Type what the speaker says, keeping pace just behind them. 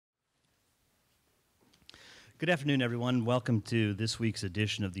Good afternoon, everyone. Welcome to this week's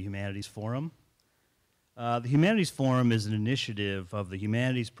edition of the Humanities Forum. The Humanities Forum is an initiative of the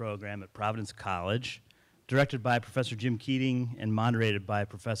Humanities program at Providence College, directed by Professor Jim Keating and moderated by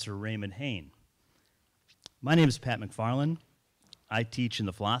Professor Raymond Hain. My name is Pat McFarland. I teach in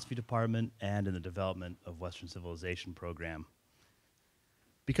the philosophy department and in the development of Western Civilization program.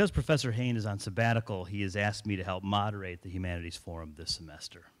 Because Professor Hain is on sabbatical, he has asked me to help moderate the Humanities Forum this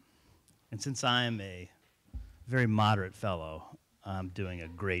semester. And since I'm a very moderate fellow, I'm doing a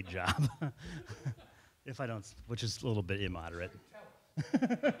great job. If I don't, which is a little bit immoderate.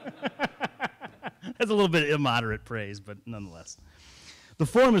 That's a little bit immoderate praise, but nonetheless. The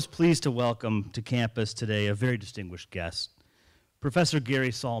forum is pleased to welcome to campus today a very distinguished guest, Professor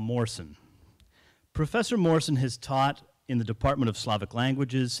Gary Saul Morson. Professor Morson has taught in the Department of Slavic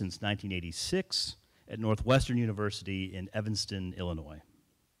Languages since 1986 at Northwestern University in Evanston, Illinois,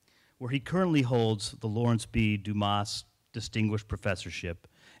 where he currently holds the Lawrence B. Dumas Distinguished Professorship,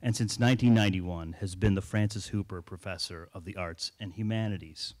 and since 1991 has been the Francis Hooper Professor of the Arts and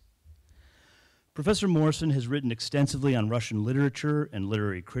Humanities. Professor Morson has written extensively on Russian literature and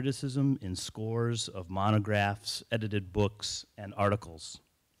literary criticism in scores of monographs, edited books, and articles.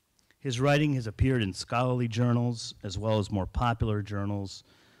 His writing has appeared in scholarly journals as well as more popular journals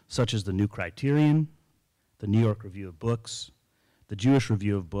such as the New Criterion, the New York Review of Books, the Jewish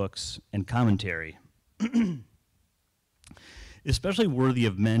Review of Books, and Commentary. Especially worthy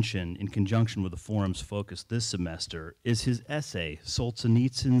of mention in conjunction with the forum's focus this semester is his essay,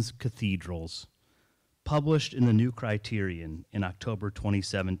 Solzhenitsyn's Cathedrals, published in the New Criterion in October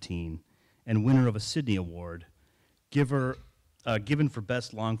 2017, and winner of a Sydney Award, given for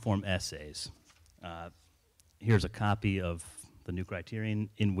best long-form essays. Here's a copy of the New Criterion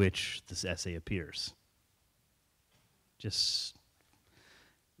in which this essay appears.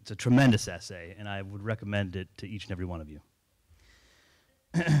 It's a tremendous essay, and I would recommend it to each and every one of you.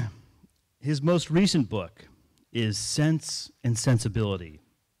 His most recent book is Sense and Sensibility,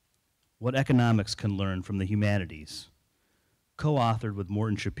 What Economics Can Learn from the Humanities, co-authored with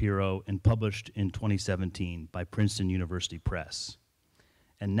Morton Shapiro and published in 2017 by Princeton University Press,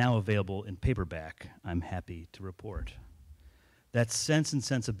 and now available in paperback, I'm happy to report. That's Sense and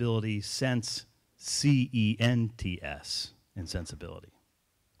Sensibility, Sense, C-E-N-T-S, and Sensibility.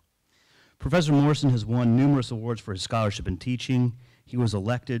 Professor Morson has won numerous awards for his scholarship and teaching. He was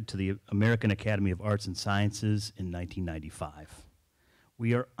elected to the American Academy of Arts and Sciences in 1995.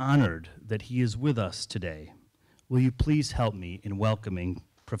 We are honored that he is with us today. Will you please help me in welcoming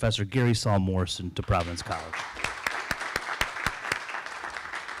Professor Gary Saul Morson to Providence College?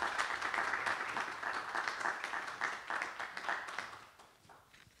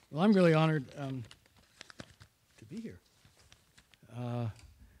 Well, I'm really honored to be here.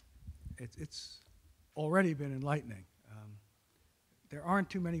 It's already been enlightening. There aren't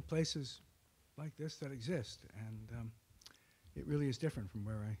too many places like this that exist, and it really is different from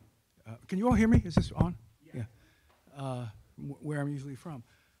where I... can you all hear me? Is this on? Yeah. Where I'm usually from.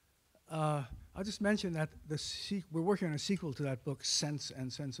 I'll just mention that we're working on a sequel to that book, Sense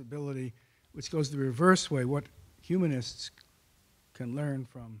and Sensibility, which goes the reverse way, what humanists can learn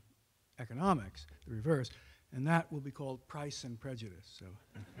from economics, the reverse, and that will be called Price and Prejudice. So,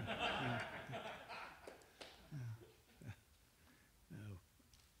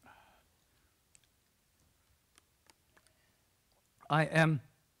 I am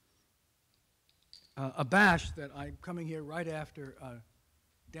abashed that I'm coming here right after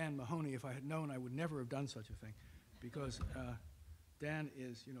Dan Mahoney. If I had known, I would never have done such a thing, because Dan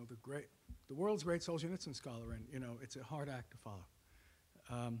is, the world's great Solzhenitsyn scholar, and it's a hard act to follow.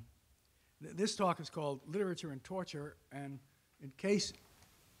 This talk is called Literature and Torture, and in case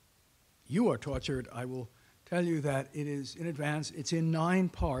you are tortured, I will tell you that it is, in advance, it's in 9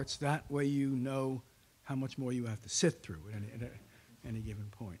 parts. That way you know how much more you have to sit through at any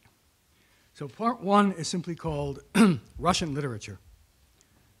given point. So part 1 is simply called Russian Literature.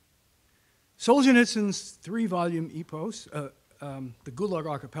 Solzhenitsyn's 3-volume epos, the Gulag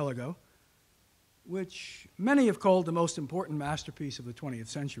Archipelago, which many have called the most important masterpiece of the 20th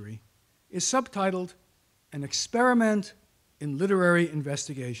century, is subtitled An Experiment in Literary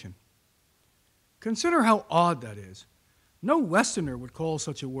Investigation. Consider how odd that is. No Westerner would call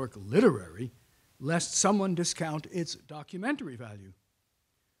such a work literary, lest someone discount its documentary value.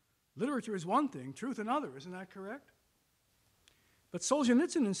 Literature is one thing, truth another, isn't that correct? But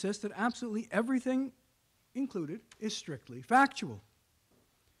Solzhenitsyn insists that absolutely everything included is strictly factual.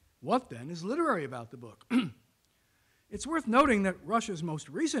 What then is literary about the book? It's worth noting that Russia's most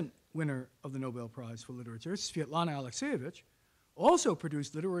recent winner of the Nobel Prize for Literature, Svetlana Alexievich, also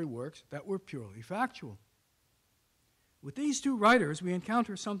produced literary works that were purely factual. With these two writers, we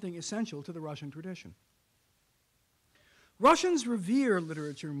encounter something essential to the Russian tradition. Russians revere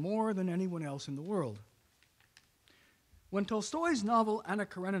literature more than anyone else in the world. When Tolstoy's novel Anna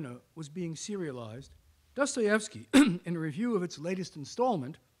Karenina was being serialized, Dostoevsky, in a review of its latest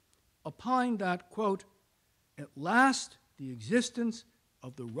installment, opined that, quote, "At last the existence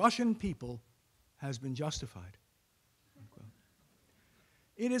of the Russian people has been justified." Unquote.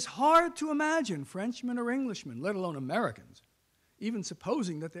 It is hard to imagine Frenchmen or Englishmen, let alone Americans, even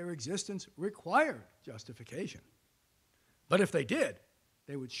supposing that their existence required justification. But if they did,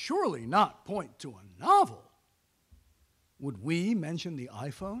 they would surely not point to a novel. Would we mention the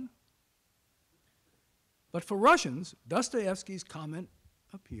iPhone? But for Russians, Dostoevsky's comment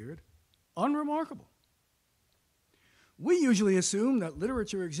appeared unremarkable. We usually assume that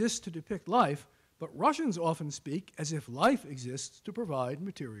literature exists to depict life, but Russians often speak as if life exists to provide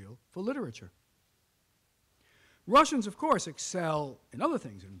material for literature. Russians, of course, excel in other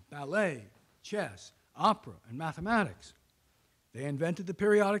things, in ballet, chess, opera, and mathematics. They invented the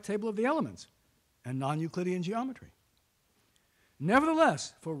periodic table of the elements and non-Euclidean geometry.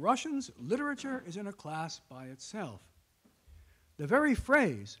 Nevertheless, for Russians, literature is in a class by itself. The very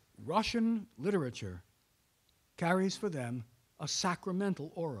phrase, Russian literature, carries for them a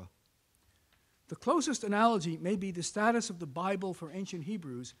sacramental aura. The closest analogy may be the status of the Bible for ancient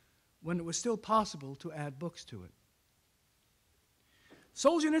Hebrews when it was still possible to add books to it.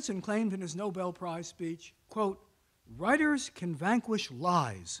 Solzhenitsyn claimed in his Nobel Prize speech, quote, "Writers can vanquish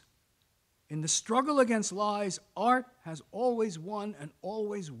lies. In the struggle against lies, art has always won and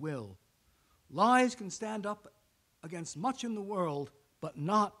always will. Lies can stand up against much in the world, but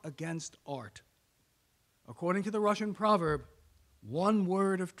not against art. According to the Russian proverb, one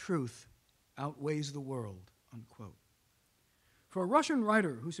word of truth outweighs the world," unquote. For a Russian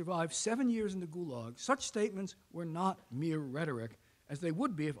writer who survived 7 years in the Gulag, such statements were not mere rhetoric, as they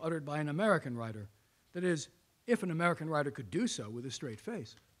would be if uttered by an American writer. That is, if an American writer could do so with a straight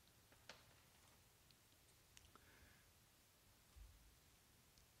face.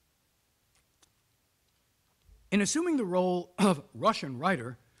 In assuming the role of Russian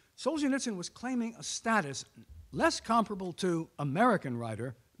writer, Solzhenitsyn was claiming a status less comparable to American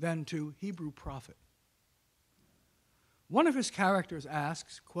writer than to Hebrew prophet. One of his characters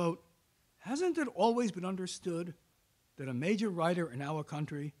asks, quote, "Hasn't it always been understood that a major writer in our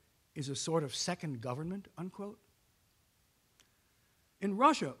country is a sort of second government," unquote? In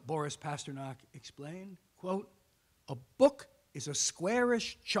Russia, Boris Pasternak explained, quote, "A book is a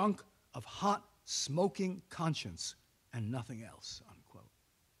squarish chunk of hot, smoking conscience and nothing else," unquote.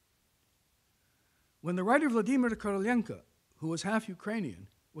 When the writer Vladimir Korolenko, who was half Ukrainian,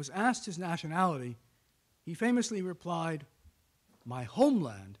 was asked his nationality, he famously replied, "My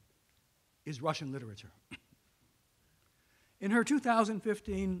homeland is Russian literature." In her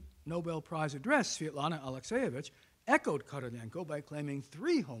 2015 Nobel Prize address, Svetlana Alexeyevich echoed Korolenko by claiming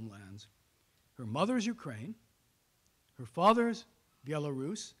 3 homelands: her mother's Ukraine, her father's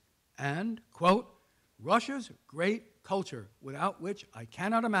Belarus, and, quote, "Russia's great culture, without which I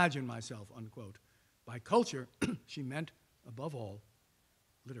cannot imagine myself," unquote. By culture, she meant, above all,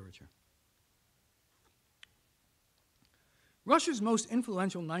 literature. Russia's most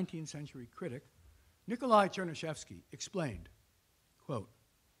influential 19th century critic, Nikolai Chernyshevsky, explained, quote,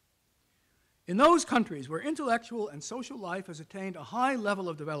 "In those countries where intellectual and social life has attained a high level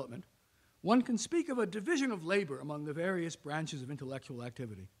of development, one can speak of a division of labor among the various branches of intellectual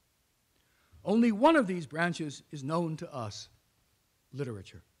activity. Only one of these branches is known to us: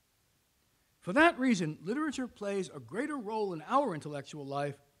 literature. For that reason, literature plays a greater role in our intellectual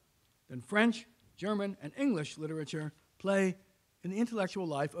life than French, German, and English literature play in the intellectual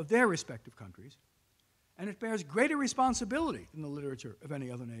life of their respective countries, and it bears greater responsibility than the literature of any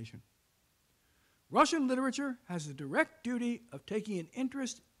other nation. Russian literature has the direct duty of taking an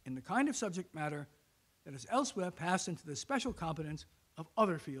interest in the kind of subject matter that has elsewhere passed into the special competence of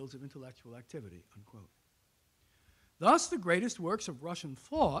other fields of intellectual activity," unquote. Thus, the greatest works of Russian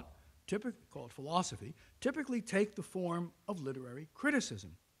thought, called philosophy, typically take the form of literary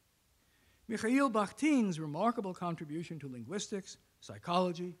criticism. Mikhail Bakhtin's remarkable contribution to linguistics,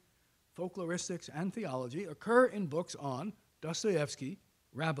 psychology, folkloristics, and theology occur in books on Dostoevsky,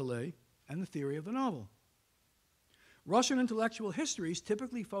 Rabelais, and the theory of the novel. Russian intellectual histories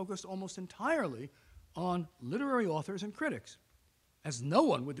typically focused almost entirely on literary authors and critics, as no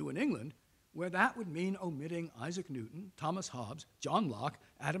one would do in England, where that would mean omitting Isaac Newton, Thomas Hobbes, John Locke,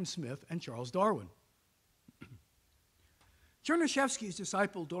 Adam Smith, and Charles Darwin. Chernyshevsky's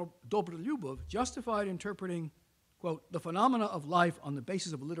disciple Dobrolyubov justified interpreting, quote, "the phenomena of life on the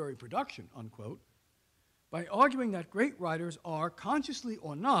basis of literary production," unquote, by arguing that great writers are, consciously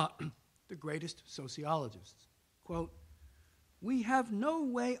or not, the greatest sociologists. Quote, we have no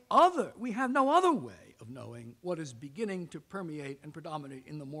other way of knowing what is beginning to permeate and predominate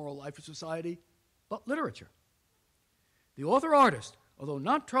in the moral life of society but literature. The author-artist, although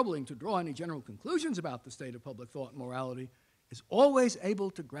not troubling to draw any general conclusions about the state of public thought and morality, is always able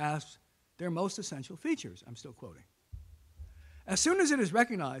to grasp their most essential features. I'm still quoting. As soon as it is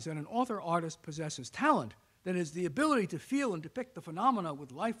recognized that an author-artist possesses talent, that is, the ability to feel and depict the phenomena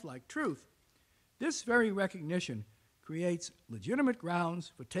with lifelike truth, this very recognition creates legitimate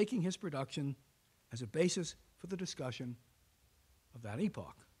grounds for taking his production as a basis for the discussion of that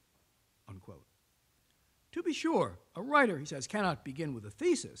epoch, unquote. To be sure, a writer, he says, cannot begin with a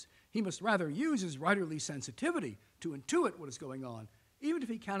thesis. He must rather use his writerly sensitivity to intuit what is going on, even if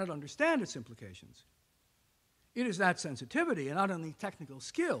he cannot understand its implications. It is that sensitivity and not only technical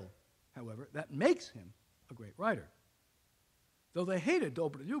skill, however, that makes him a great writer. Though they hated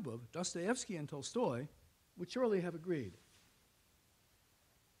Dostoevsky, Dostoevsky and Tolstoy would surely have agreed.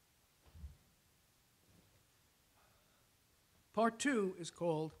 Part 2 is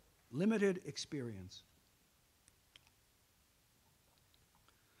called Limited Experience.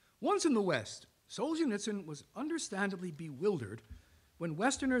 Once in the West, Solzhenitsyn was understandably bewildered when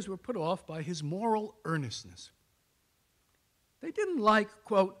Westerners were put off by his moral earnestness. They didn't like,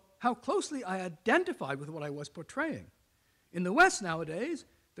 quote, how closely I identified with what I was portraying. In the West nowadays,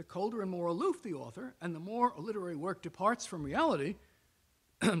 the colder and more aloof the author, and the more a literary work departs from reality,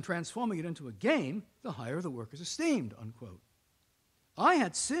 transforming it into a game, the higher the work is esteemed, unquote. I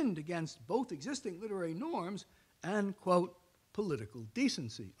had sinned against both existing literary norms and, quote, political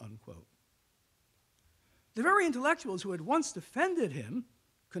decency, unquote. The very intellectuals who had once defended him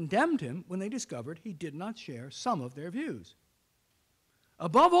condemned him when they discovered he did not share some of their views.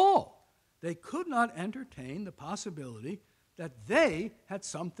 Above all, they could not entertain the possibility that they had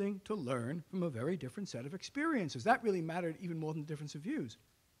something to learn from a very different set of experiences. That really mattered even more than the difference of views.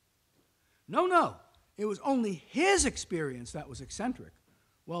 No, it was only his experience that was eccentric,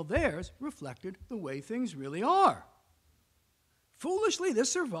 while theirs reflected the way things really are. Foolishly,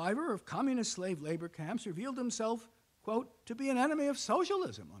 this survivor of communist slave labor camps revealed himself, quote, to be an enemy of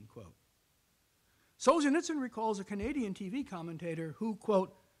socialism, unquote. Solzhenitsyn recalls a Canadian TV commentator who,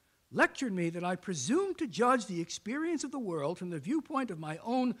 quote, lectured me that I presumed to judge the experience of the world from the viewpoint of my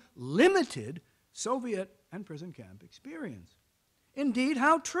own limited Soviet and prison camp experience. Indeed,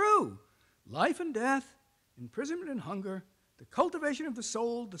 how true! Life and death, imprisonment and hunger, the cultivation of the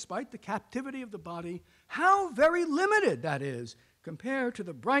soul despite the captivity of the body, how very limited that is compared to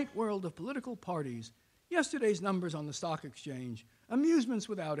the bright world of political parties, yesterday's numbers on the stock exchange, amusements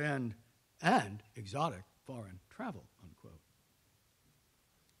without end, and exotic foreign travel, unquote.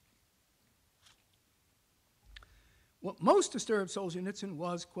 What most disturbed Solzhenitsyn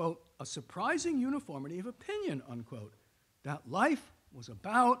was, quote, a surprising uniformity of opinion, unquote, that life was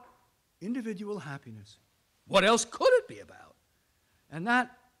about individual happiness. What else could it be about? And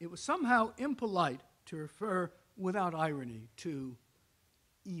that it was somehow impolite to refer without irony to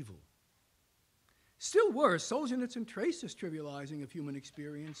evil. Still worse, Solzhenitsyn traced this trivializing of human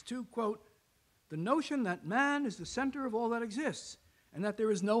experience to, quote, the notion that man is the center of all that exists and that there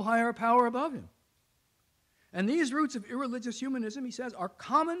is no higher power above him. And these roots of irreligious humanism, he says, are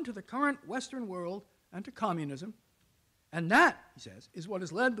common to the current Western world and to communism. And that, he says, is what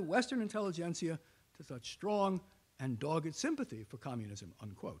has led the Western intelligentsia to such strong and dogged sympathy for communism,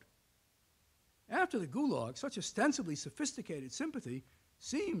 unquote. After the Gulag, such ostensibly sophisticated sympathy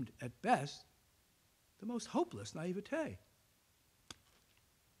seemed, at best, the most hopeless naivete.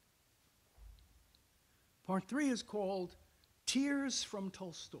 Part 3 is called Tears from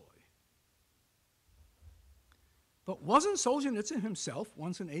Tolstoy. But wasn't Solzhenitsyn himself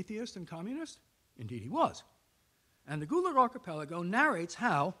once an atheist and communist? Indeed he was. And the Gulag Archipelago narrates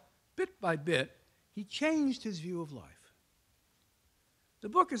how, bit by bit, he changed his view of life. The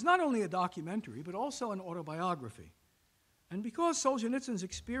book is not only a documentary, but also an autobiography. And because Solzhenitsyn's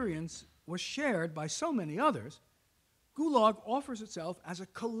experience was shared by so many others, Gulag offers itself as a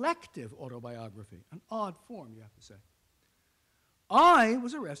collective autobiography, an odd form, you have to say. I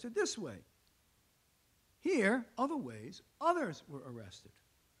was arrested this way. Here, other ways, others were arrested.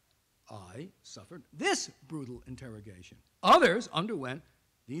 I suffered this brutal interrogation. Others underwent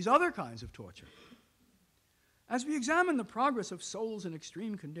these other kinds of torture. As we examine the progress of souls in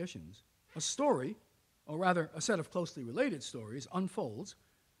extreme conditions, a story, or rather a set of closely related stories, unfolds,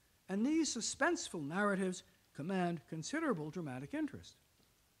 and these suspenseful narratives command considerable dramatic interest.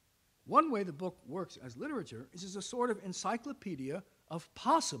 One way the book works as literature is as a sort of encyclopedia of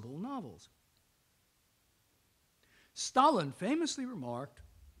possible novels. Stalin famously remarked,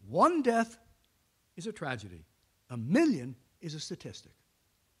 "One death is a tragedy. 1,000,000 is a statistic."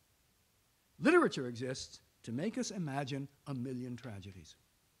 Literature exists to make us imagine 1,000,000 tragedies.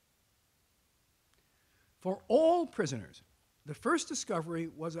 For all prisoners, the first discovery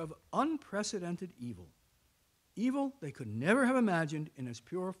was of unprecedented evil, evil they could never have imagined in as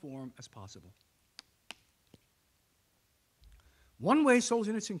pure form as possible. One way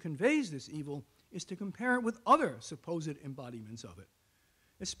Solzhenitsyn conveys this evil is to compare it with other supposed embodiments of it,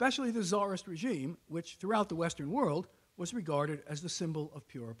 especially the Tsarist regime, which throughout the Western world was regarded as the symbol of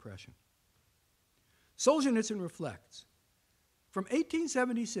pure oppression. Solzhenitsyn reflects, from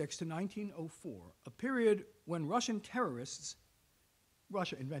 1876 to 1904, a period when Russia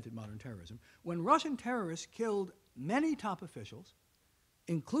invented modern terrorism, when Russian terrorists killed many top officials,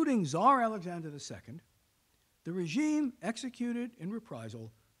 including Tsar Alexander II, the regime executed in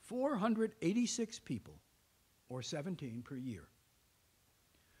reprisal 486 people, or 17 per year.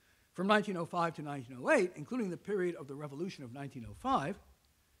 From 1905 to 1908, including the period of the Revolution of 1905,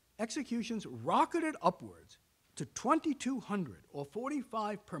 executions rocketed upwards to 2,200, or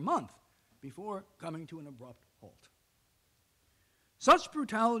 45 per month, before coming to an abrupt halt. Such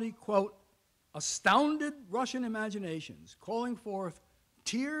brutality, quote, astounded Russian imaginations, calling forth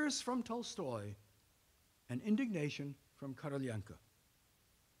tears from Tolstoy and indignation from Korolenko.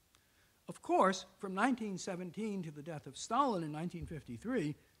 Of course, from 1917 to the death of Stalin in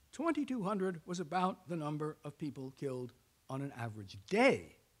 1953, 2,200 was about the number of people killed on an average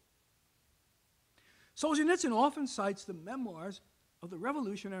day. Solzhenitsyn often cites the memoirs of the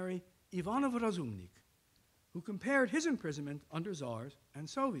revolutionary Ivanov Razumnik, who compared his imprisonment under Tsars and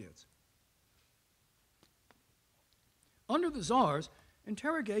Soviets. Under the Tsars,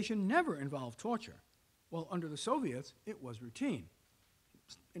 interrogation never involved torture, while under the Soviets, it was routine.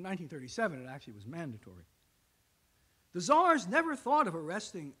 In 1937, it actually was mandatory. The Tsars never thought of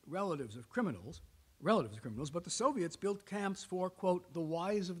arresting relatives of criminals, but the Soviets built camps for, quote, the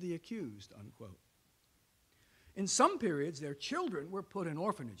wives of the accused, unquote. In some periods, their children were put in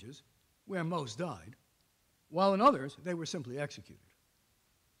orphanages, where most died, while in others, they were simply executed.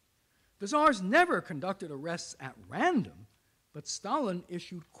 The Tsars never conducted arrests at random, but Stalin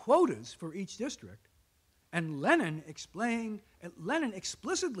issued quotas for each district, and Lenin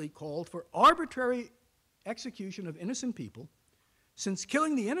explicitly called for arbitrary execution of innocent people, since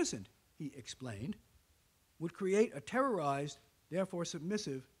killing the innocent, he explained, would create a terrorized, therefore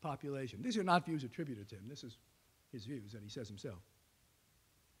submissive population. These are not views attributed to him. This is his views that he says himself.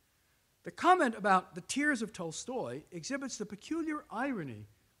 The comment about the tears of Tolstoy exhibits the peculiar irony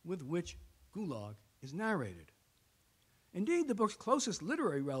with which Gulag is narrated. Indeed, the book's closest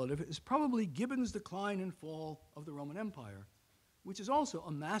literary relative is probably Gibbon's Decline and Fall of the Roman Empire, which is also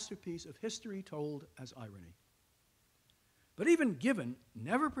a masterpiece of history told as irony. But even Gibbon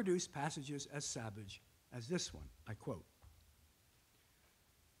never produced passages as savage as this one. I quote,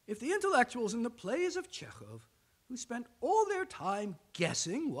 "If the intellectuals in the plays of Chekhov, who spent all their time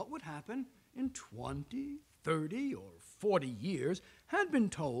guessing what would happen in 20, 30, or 40 years, had been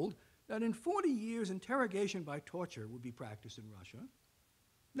told that in 40 years interrogation by torture would be practiced in Russia,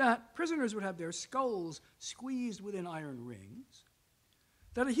 that prisoners would have their skulls squeezed within iron rings,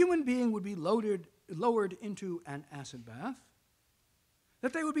 that a human being would be lowered into an acid bath,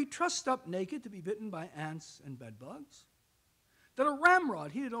 that they would be trussed up naked to be bitten by ants and bedbugs, that a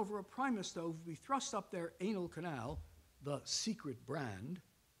ramrod heated over a primus stove would be thrust up their anal canal, the secret brand,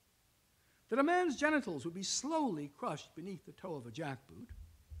 that a man's genitals would be slowly crushed beneath the toe of a jackboot,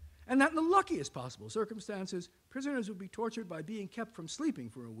 and that in the luckiest possible circumstances, prisoners would be tortured by being kept from sleeping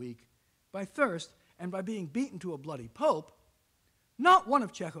for a week, by thirst, and by being beaten to a bloody pulp, not one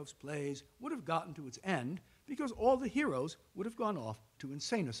of Chekhov's plays would have gotten to its end because all the heroes would have gone off to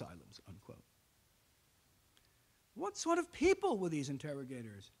insane asylums," unquote. What sort of people were these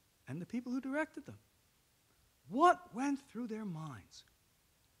interrogators and the people who directed them? What went through their minds?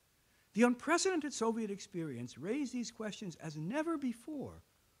 The unprecedented Soviet experience raised these questions as never before,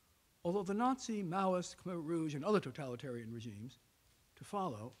 although the Nazi, Maoist, Khmer Rouge, and other totalitarian regimes to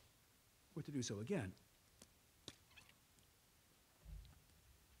follow were to do so again.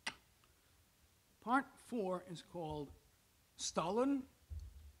 Part 4 is called Stalin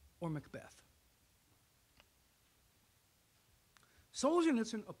or Macbeth.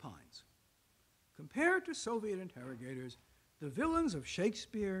 Solzhenitsyn opines, compared to Soviet interrogators, the villains of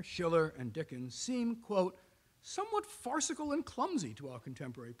Shakespeare, Schiller, and Dickens seem, quote, somewhat farcical and clumsy to our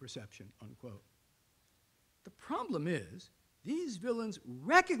contemporary perception, unquote. The problem is, these villains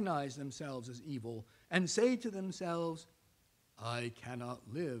recognize themselves as evil and say to themselves, I cannot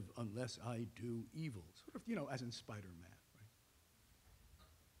live unless I do evil. Sort of, as in Spider-Man. Right?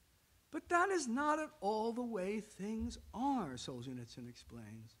 But that is not at all the way things are, Solzhenitsyn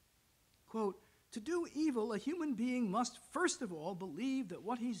explains. Quote, to do evil, a human being must first of all believe that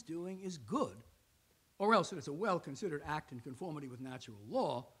what he's doing is good, or else that it's a well-considered act in conformity with natural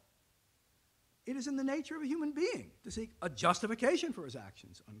law. It is in the nature of a human being to seek a justification for his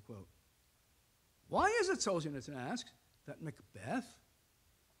actions, unquote. Why is it, Solzhenitsyn asks, that Macbeth,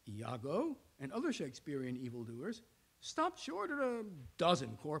 Iago, and other Shakespearean evildoers stopped short at a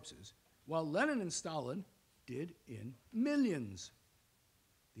dozen corpses, while Lenin and Stalin did in millions?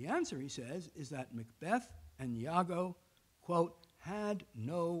 The answer, he says, is that Macbeth and Iago, quote, had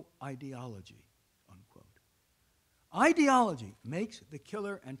no ideology, unquote. Ideology makes the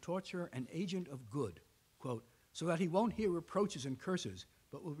killer and torturer an agent of good, quote, so that he won't hear reproaches and curses,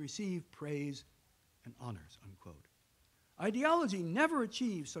 but will receive praise and honors, unquote. Ideology never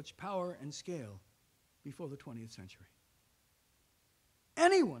achieved such power and scale before the 20th century.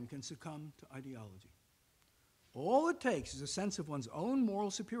 Anyone can succumb to ideology. All it takes is a sense of one's own moral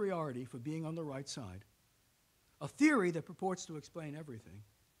superiority for being on the right side, a theory that purports to explain everything,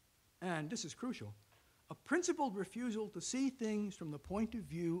 and, this is crucial, a principled refusal to see things from the point of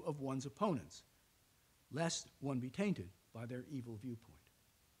view of one's opponents, lest one be tainted by their evil viewpoint.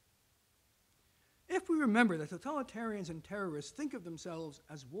 If we remember that totalitarians and terrorists think of themselves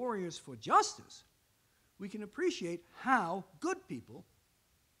as warriors for justice, we can appreciate how good people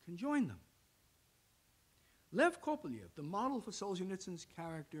can join them. Lev Kopelyev, the model for Solzhenitsyn's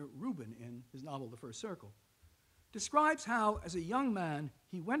character Rubin in his novel The First Circle, describes how, as a young man,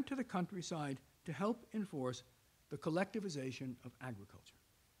 he went to the countryside to help enforce the collectivization of agriculture.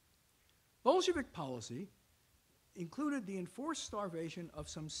 Bolshevik policy included the enforced starvation of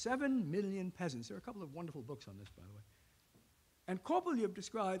some 7 million peasants. There are a couple of wonderful books on this, by the way. And Kopelyev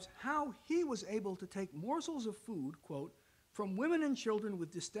describes how he was able to take morsels of food, quote, from women and children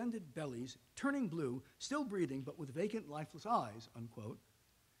with distended bellies, turning blue, still breathing, but with vacant, lifeless eyes, unquote,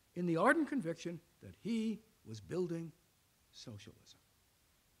 in the ardent conviction that he was building socialism.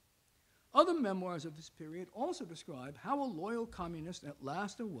 Other memoirs of this period also describe how a loyal communist at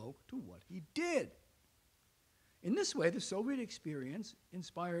last awoke to what he did. In this way, the Soviet experience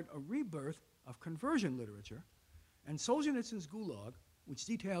inspired a rebirth of conversion literature, and Solzhenitsyn's Gulag, which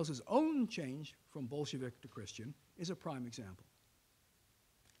details his own change from Bolshevik to Christian, is a prime example.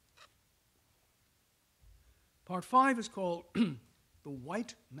 Part 5 is called The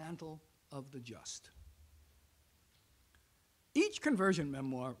White Mantle of the Just. Each conversion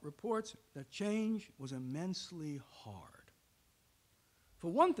memoir reports that change was immensely hard. For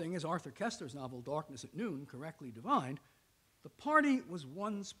one thing, as Arthur Koestler's novel Darkness at Noon correctly divined, the party was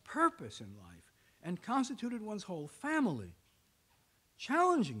one's purpose in life and constituted one's whole family.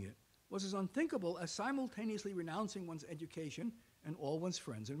 Challenging it was as unthinkable as simultaneously renouncing one's education and all one's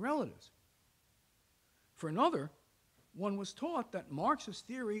friends and relatives. For another, one was taught that Marxist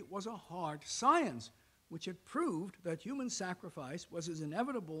theory was a hard science, which had proved that human sacrifice was as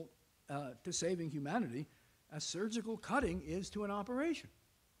inevitable to saving humanity as surgical cutting is to an operation.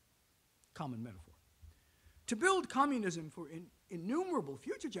 Common metaphor. To build communism for innumerable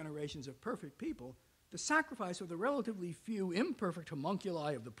future generations of perfect people, the sacrifice of the relatively few imperfect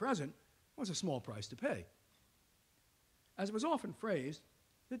homunculi of the present was a small price to pay. As was often phrased,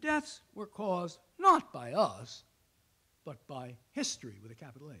 the deaths were caused not by us, but by history with a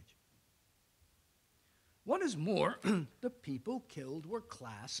capital H. What is more, the people killed were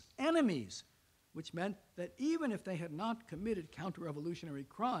class enemies, which meant that even if they had not committed counter-revolutionary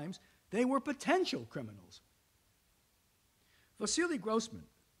crimes, they were potential criminals. Vasily Grossman,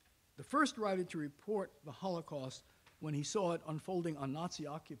 the first writer to report the Holocaust when he saw it unfolding on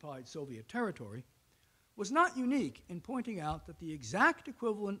Nazi-occupied Soviet territory, was not unique in pointing out that the exact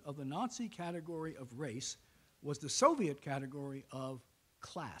equivalent of the Nazi category of race was the Soviet category of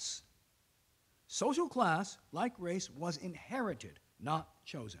class. Social class, like race, was inherited, not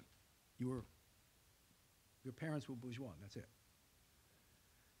chosen. Your parents were bourgeois, that's it.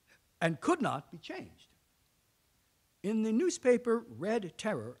 And could not be changed. In the newspaper Red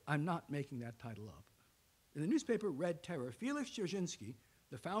Terror, I'm not making that title up, in the newspaper Red Terror, Felix Dzerzhinsky,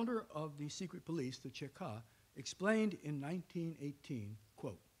 the founder of the secret police, the Chekhov, explained in 1918,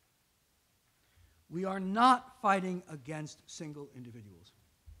 quote, "We are not fighting against single individuals.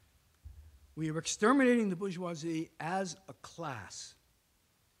 We are exterminating the bourgeoisie as a class.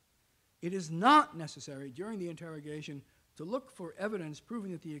 It is not necessary during the interrogation to look for evidence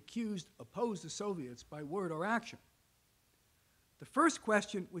proving that the accused opposed the Soviets by word or action. The first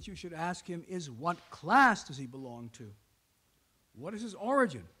question which you should ask him is what class does he belong to? What is his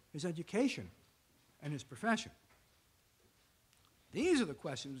origin, his education, and his profession? These are the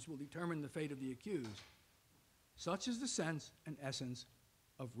questions which will determine the fate of the accused. Such is the sense and essence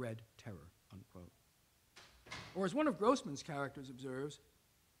of red terror, unquote. Or as one of Grossman's characters observes,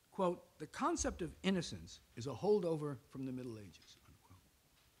 quote, the concept of innocence is a holdover from the Middle Ages, unquote.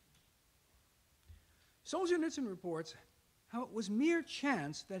 Solzhenitsyn reports how it was mere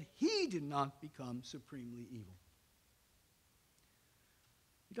chance that he did not become supremely evil.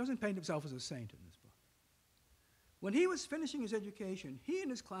 He doesn't paint himself as a saint in this book. When he was finishing his education, he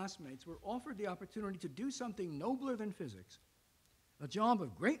and his classmates were offered the opportunity to do something nobler than physics, a job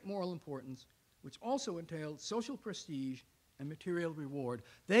of great moral importance, which also entailed social prestige and material reward.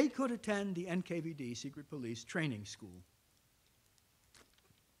 They could attend the NKVD, Secret Police, training school.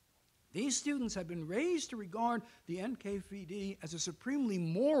 These students had been raised to regard the NKVD as a supremely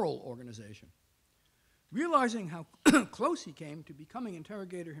moral organization. Realizing how close he came to becoming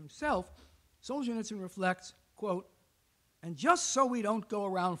interrogator himself, Solzhenitsyn reflects, quote, and just so we don't go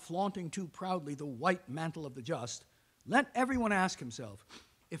around flaunting too proudly the white mantle of the just, let everyone ask himself,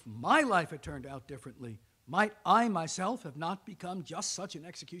 if my life had turned out differently, might I myself have not become just such an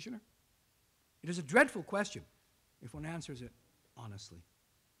executioner? It is a dreadful question if one answers it honestly.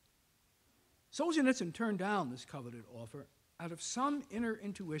 Solzhenitsyn turned down this coveted offer out of some inner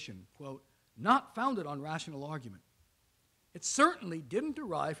intuition, quote, not founded on rational argument. It certainly didn't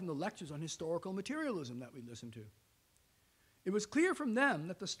derive from the lectures on historical materialism that we listened to. It was clear from them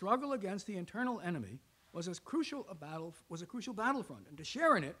that the struggle against the internal enemy was a crucial battlefront, and to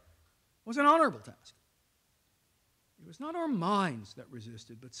share in it was an honorable task. It was not our minds that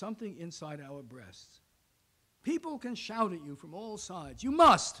resisted, but something inside our breasts. People can shout at you from all sides, you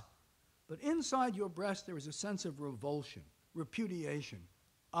must, but inside your breast there is a sense of revulsion, repudiation.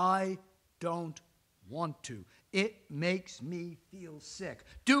 I don't want to. It makes me feel sick.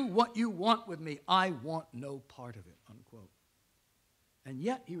 Do what you want with me. I want no part of it, unquote. And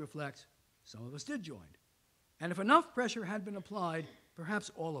yet, he reflects, some of us did join. And if enough pressure had been applied,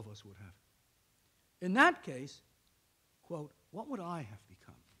 perhaps all of us would have. In that case, quote, what would I have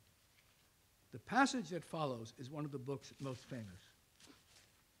become? The passage that follows is one of the book's most famous.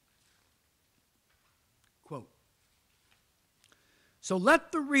 Quote, so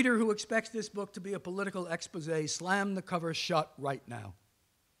let the reader who expects this book to be a political expose slam the cover shut right now.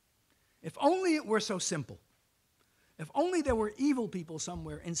 If only it were so simple. If only there were evil people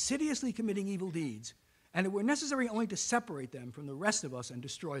somewhere insidiously committing evil deeds, and it were necessary only to separate them from the rest of us and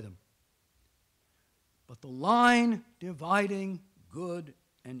destroy them. But the line dividing good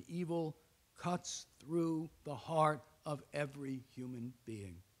and evil cuts through the heart of every human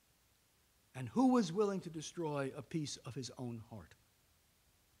being. And who was willing to destroy a piece of his own heart?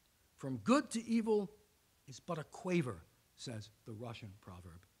 From good to evil is but a quaver, says the Russian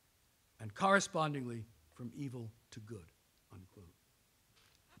proverb, and correspondingly from evil to good, unquote.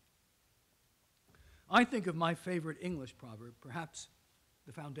 I think of my favorite English proverb, perhaps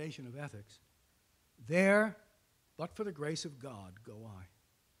the foundation of ethics. There, but for the grace of God, go I.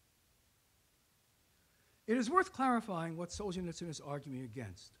 It is worth clarifying what Solzhenitsyn is arguing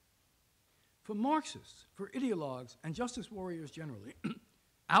against. For Marxists, for ideologues, and justice warriors generally,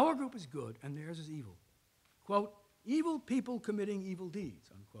 our group is good and theirs is evil. Quote, evil people committing evil deeds,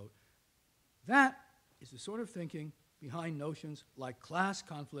 unquote. That is the sort of thinking behind notions like class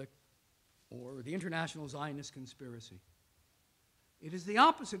conflict or the international Zionist conspiracy. It is the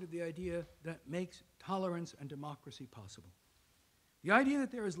opposite of the idea that makes tolerance and democracy possible. The idea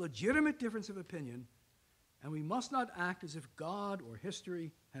that there is legitimate difference of opinion and we must not act as if God or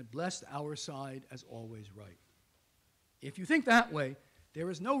history had blessed our side as always right. If you think that way,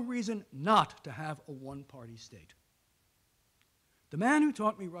 there is no reason not to have a one-party state. The man who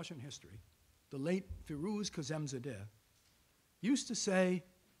taught me Russian history, the late Firuz Kazemzadeh, used to say,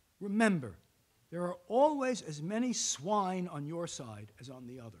 remember, there are always as many swine on your side as on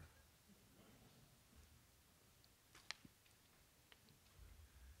the other.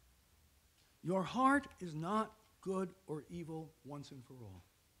 Your heart is not good or evil once and for all.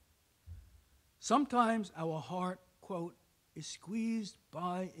 Sometimes our heart, quote, is squeezed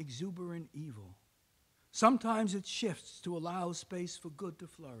by exuberant evil. Sometimes it shifts to allow space for good to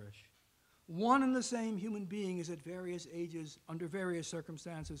flourish. One and the same human being is at various ages, under various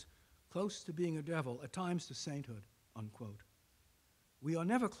circumstances, close to being a devil, at times to sainthood, unquote. We are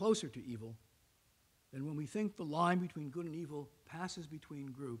never closer to evil than when we think the line between good and evil passes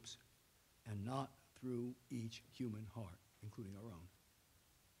between groups and not through each human heart, including our own.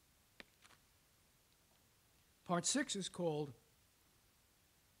 Part 6 is called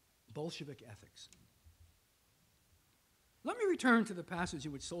Bolshevik Ethics. Let me return to the passage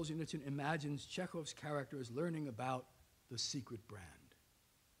in which Solzhenitsyn imagines Chekhov's characters learning about the secret brand.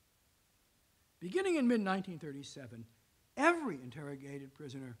 Beginning in mid-1937, every interrogated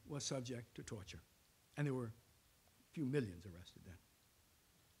prisoner was subject to torture, and there were a few millions arrested then.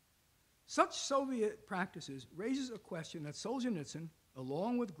 Such Soviet practices raises a question that Solzhenitsyn,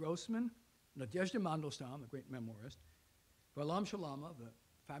 along with Grossman, Nadezhda Mandelstam, the great memoirist, Varlam Shalama, the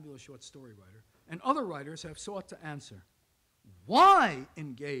fabulous short story writer, and other writers have sought to answer. Why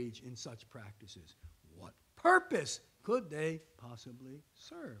engage in such practices? What purpose could they possibly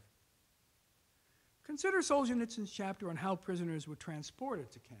serve? Consider Solzhenitsyn's chapter on how prisoners were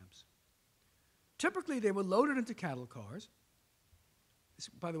transported to camps. Typically, they were loaded into cattle cars. This,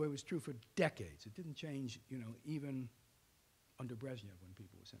 by the way, was true for decades. It didn't change, even under Brezhnev when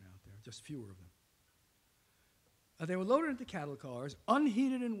people were sent out there, just fewer of them. They were loaded into cattle cars,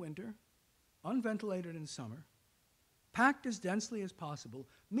 unheated in winter, unventilated in summer, packed as densely as possible,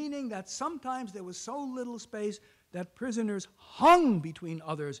 meaning that sometimes there was so little space that prisoners hung between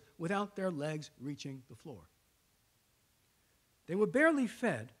others without their legs reaching the floor. They were barely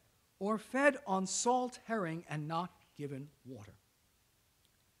fed or fed on salt herring and not given water.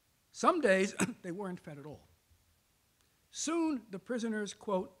 Some days they weren't fed at all. Soon the prisoners,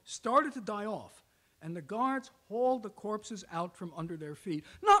 quote, started to die off, and the guards hauled the corpses out from under their feet.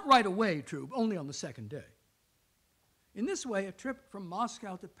 Not right away, true, only on the second day. In this way, a trip from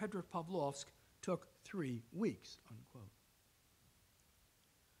Moscow to Petropavlovsk took 3 weeks, unquote.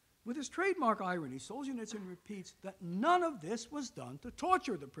 With his trademark irony, Solzhenitsyn repeats that none of this was done to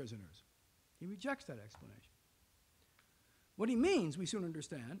torture the prisoners. He rejects that explanation. What he means, we soon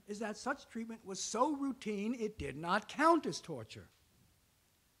understand, is that such treatment was so routine it did not count as torture.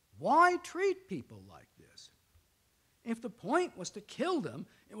 Why treat people like this? If the point was to kill them,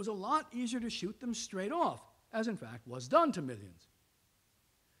 it was a lot easier to shoot them straight off, as in fact was done to millions.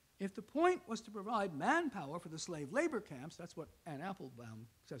 If the point was to provide manpower for the slave labor camps, that's what Ann Applebaum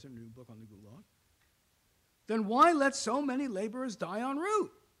says in her new book on the Gulag, then why let so many laborers die en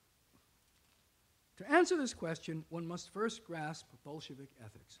route? To answer this question, one must first grasp Bolshevik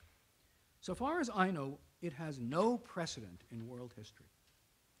ethics. So far as I know, it has no precedent in world history.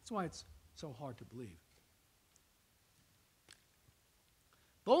 That's why it's so hard to believe.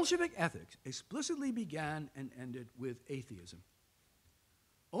 Bolshevik ethics explicitly began and ended with atheism.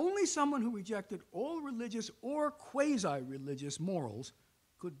 Only someone who rejected all religious or quasi-religious morals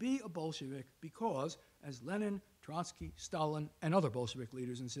could be a Bolshevik because, as Lenin, Trotsky, Stalin, and other Bolshevik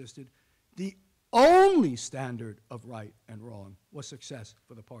leaders insisted, the only standard of right and wrong was success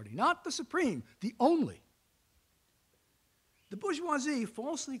for the party. Not the supreme, the only. The bourgeoisie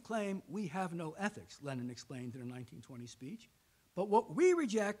falsely claim we have no ethics, Lenin explained in a 1920 speech. But what we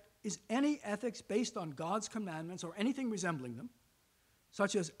reject is any ethics based on God's commandments or anything resembling them,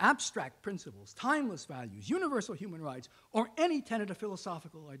 such as abstract principles, timeless values, universal human rights, or any tenet of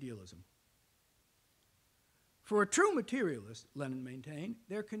philosophical idealism. For a true materialist, Lenin maintained,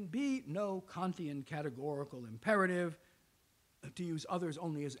 there can be no Kantian categorical imperative to use others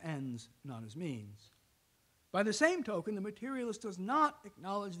only as ends, not as means. By the same token, the materialist does not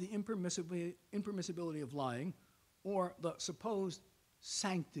acknowledge the impermissibility of lying or the supposed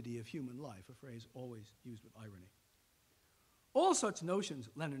sanctity of human life, a phrase always used with irony. All such notions,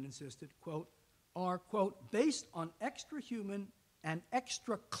 Lenin insisted, quote, are, quote, based on extra-human and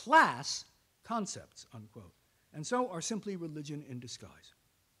extra-class concepts, unquote, and so are simply religion in disguise.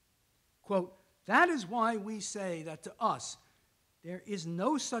 Quote, that is why we say that to us, there is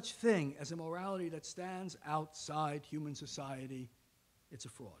no such thing as a morality that stands outside human society. It's a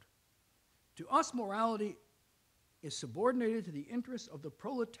fraud. To us, morality is subordinated to the interests of the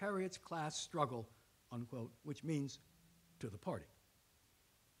proletariat's class struggle, unquote, which means to the party.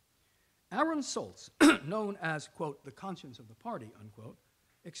 Aaron Soltz, known as, quote, the conscience of the party, unquote,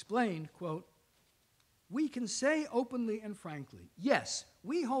 explained, quote, we can say openly and frankly, yes,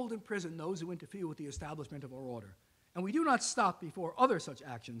 we hold in prison those who interfere with the establishment of our order, and we do not stop before other such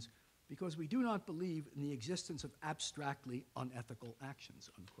actions because we do not believe in the existence of abstractly unethical actions,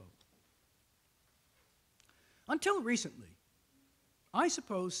 unquote. Until recently, I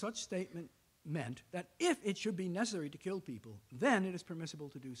suppose such statement meant that if it should be necessary to kill people, then it is permissible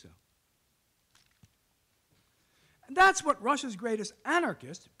to do so. And that's what Russia's greatest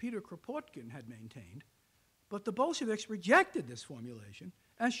anarchist, Peter Kropotkin, had maintained, but the Bolsheviks rejected this formulation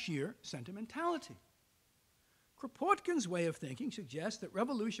as sheer sentimentality. Kropotkin's way of thinking suggests that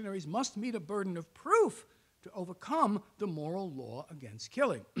revolutionaries must meet a burden of proof to overcome the moral law against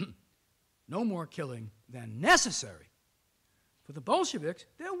killing. No more killing than necessary. For the Bolsheviks,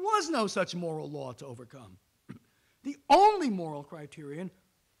 there was no such moral law to overcome. The only moral criterion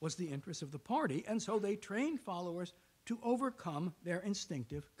was the interest of the party, and so they trained followers to overcome their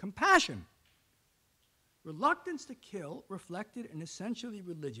instinctive compassion. Reluctance to kill reflected an essentially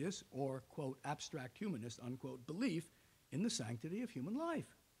religious or, quote, abstract humanist, unquote, belief in the sanctity of human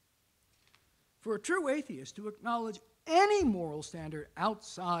life. For a true atheist to acknowledge any moral standard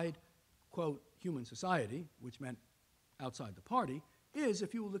outside, quote, human society, which meant outside the party, is,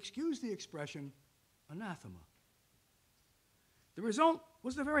 if you will excuse the expression, anathema. The result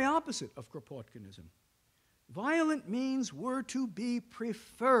was the very opposite of Kropotkinism. Violent means were to be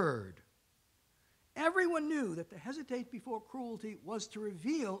preferred. Everyone knew that to hesitate before cruelty was to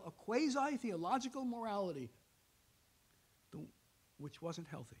reveal a quasi-theological morality which wasn't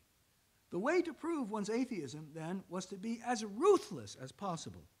healthy. The way to prove one's atheism, then, was to be as ruthless as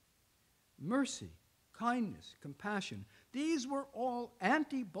possible. Mercy, kindness, compassion, these were all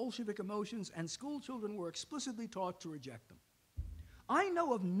anti-Bolshevik emotions, and schoolchildren were explicitly taught to reject them. I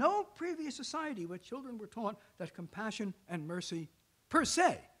know of no previous society where children were taught that compassion and mercy, per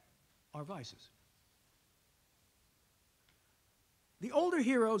se, are vices. The older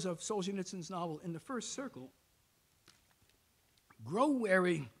heroes of Solzhenitsyn's novel In the First Circle grow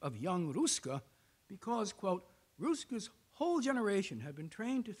wary of young Ruska because, quote, Ruska's whole generation had been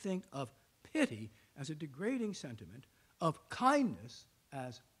trained to think of pity as a degrading sentiment, of kindness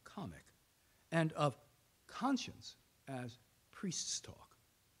as comic, and of conscience as priest's talk.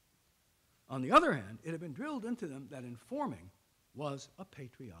 On the other hand, it had been drilled into them that informing was a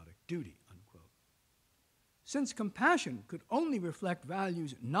patriotic duty, unquote. Since compassion could only reflect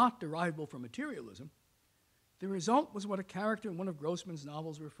values not derivable from materialism, the result was what a character in one of Grossman's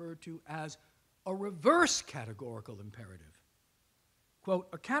novels referred to as a reverse categorical imperative. Quote,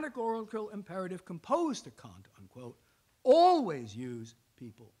 a categorical imperative composed to Kant, unquote, always use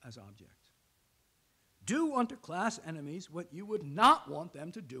people as objects. Do unto class enemies what you would not want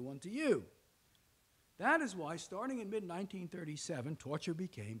them to do unto you. That is why, starting in mid-1937, torture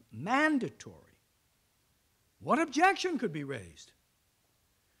became mandatory. What objection could be raised?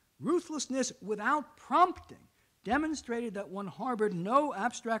 Ruthlessness without prompting demonstrated that one harbored no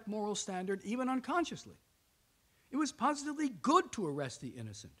abstract moral standard, even unconsciously. It was positively good to arrest the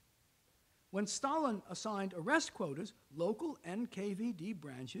innocent. When Stalin assigned arrest quotas, local NKVD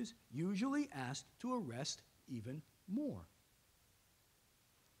branches usually asked to arrest even more.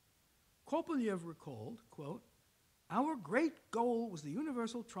 Kopelyev recalled, quote, our great goal was the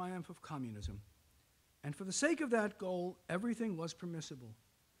universal triumph of communism, and for the sake of that goal, everything was permissible.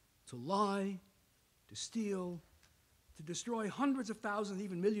 To lie, to steal, to destroy hundreds of thousands,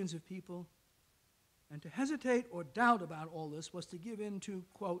 even millions of people, and to hesitate or doubt about all this was to give in to,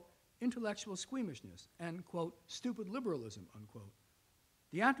 quote, intellectual squeamishness and, quote, stupid liberalism, unquote,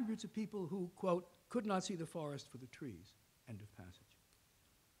 the attributes of people who, quote, could not see the forest for the trees, end of passage.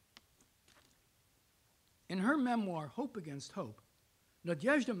 In her memoir, Hope Against Hope,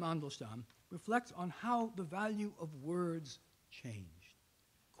 Nadezhda Mandelstam reflects on how the value of words changed.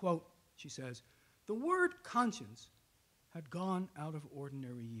 Quote, she says, the word conscience had gone out of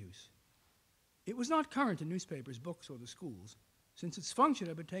ordinary use. It was not current in newspapers, books, or the schools, since its function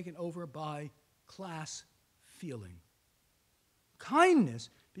had been taken over by class feeling. Kindness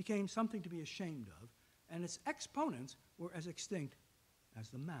became something to be ashamed of, and its exponents were as extinct as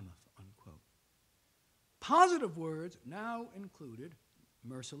the mammoth, unquote. Positive words now included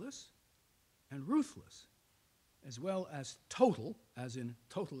merciless and ruthless, as well as total, as in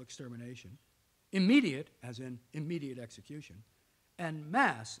total extermination, immediate, as in immediate execution, and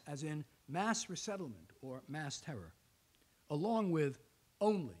mass, as in mass resettlement or mass terror, along with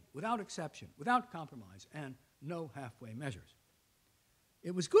only, without exception, without compromise, and no halfway measures.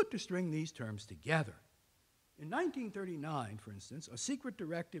 It was good to string these terms together. In 1939, for instance, a secret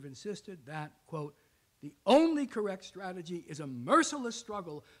directive insisted that, quote, the only correct strategy is a merciless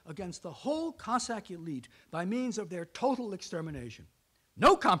struggle against the whole Cossack elite by means of their total extermination.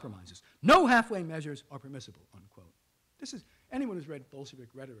 No compromises, no halfway measures are permissible, unquote. This is, anyone who's read Bolshevik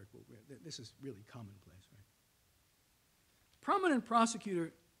rhetoric, this is really commonplace, right? Prominent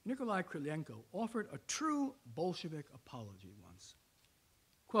prosecutor Nikolai Krylenko offered a true Bolshevik apology once.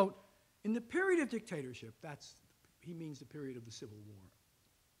 Quote, in the period of dictatorship, he means the period of the Civil War,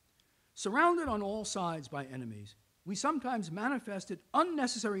 surrounded on all sides by enemies, we sometimes manifested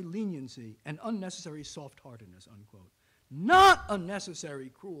unnecessary leniency and unnecessary soft-heartedness, unquote. Not unnecessary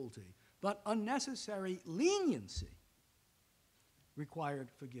cruelty, but unnecessary leniency required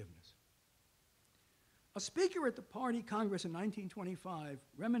forgiveness. A speaker at the party Congress in 1925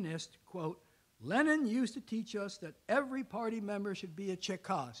 reminisced, quote, Lenin used to teach us that every party member should be a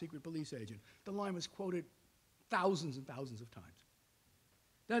Chekhov, secret police agent. The line was quoted thousands and thousands of times.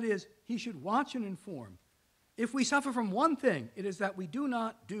 That is, he should watch and inform. If we suffer from one thing, it is that we do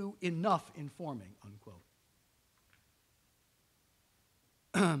not do enough informing, unquote.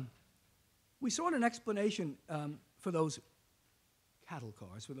 We sought an explanation for those cattle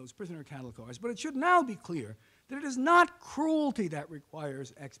cars, for those prisoner cattle cars, but it should now be clear that it is not cruelty that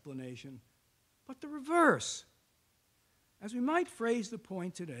requires explanation, but the reverse. As we might phrase the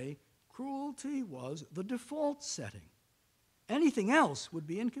point today, cruelty was the default setting. Anything else would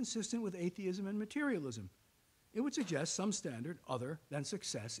be inconsistent with atheism and materialism. It would suggest some standard other than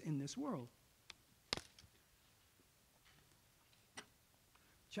success in this world.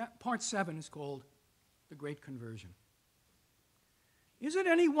 Part 7 is called The Great Conversion. Is it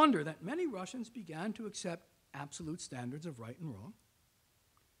any wonder that many Russians began to accept absolute standards of right and wrong?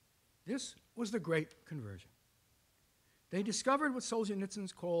 This was the Great Conversion. They discovered what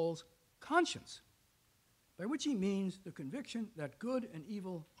Solzhenitsyn calls conscience, by which he means the conviction that good and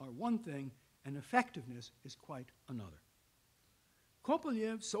evil are one thing and effectiveness is quite another.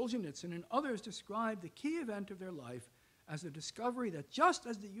 Kopelev, Solzhenitsyn, and others describe the key event of their life as the discovery that just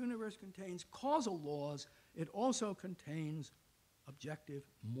as the universe contains causal laws, it also contains objective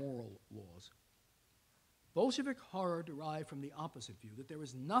moral laws. Bolshevik horror derived from the opposite view, that there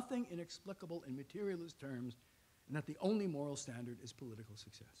is nothing inexplicable in materialist terms and that the only moral standard is political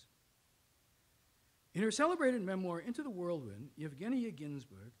success. In her celebrated memoir, Into the Whirlwind, Yevgenia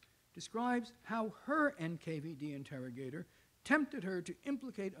Ginsburg describes how her NKVD interrogator tempted her to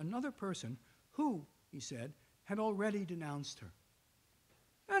implicate another person who, he said, had already denounced her.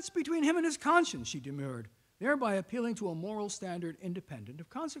 That's between him and his conscience, she demurred, thereby appealing to a moral standard independent of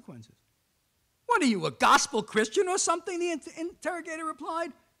consequences. What are you, a gospel Christian or something? The interrogator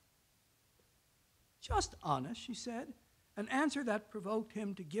replied. Just honest, she said, an answer that provoked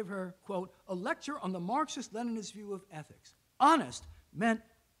him to give her, quote, a lecture on the Marxist-Leninist view of ethics. Honest meant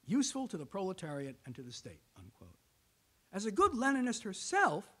useful to the proletariat and to the state, unquote. As a good Leninist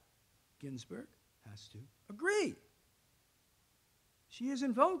herself, Ginsburg has to agree. She has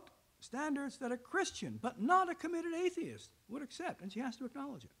invoked standards that a Christian, but not a committed atheist, would accept, and she has to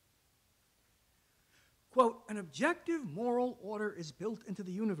acknowledge it. Quote, an objective moral order is built into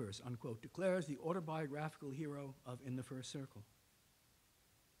the universe, unquote, declares the autobiographical hero of In the First Circle.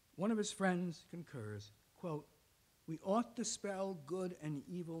 One of his friends concurs, quote, we ought to spell good and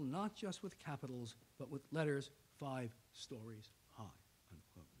evil not just with capitals, but with letters 5 stories high,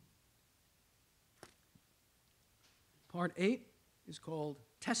 unquote. Part 8 is called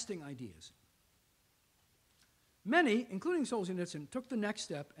Testing Ideas. Many, including Solzhenitsyn, took the next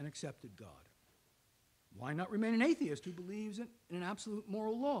step and accepted God. Why not remain an atheist who believes in an absolute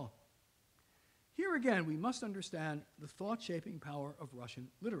moral law? Here again, we must understand the thought-shaping power of Russian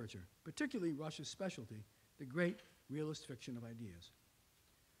literature, particularly Russia's specialty, the great realist fiction of ideas.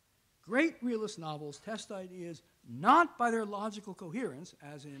 Great realist novels test ideas not by their logical coherence,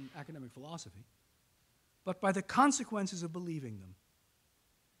 as in academic philosophy, but by the consequences of believing them.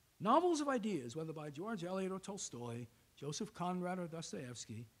 Novels of ideas, whether by George Eliot or Tolstoy, Joseph Conrad or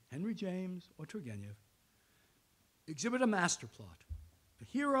Dostoevsky, Henry James or Turgenev, exhibit a master plot. A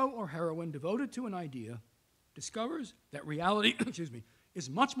hero or heroine devoted to an idea discovers that reality is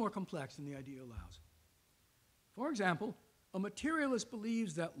much more complex than the idea allows. For example, a materialist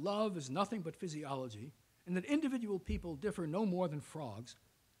believes that love is nothing but physiology and that individual people differ no more than frogs,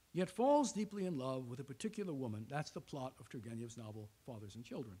 yet falls deeply in love with a particular woman. That's the plot of Turgenev's novel, Fathers and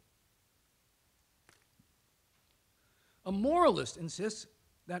Children. A moralist insists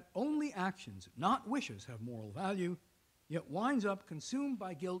that only actions, not wishes, have moral value, yet winds up consumed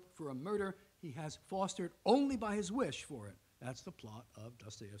by guilt for a murder he has fostered only by his wish for it. That's the plot of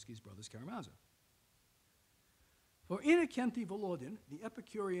Dostoevsky's Brothers Karamazov. For Innocenty Volodin, the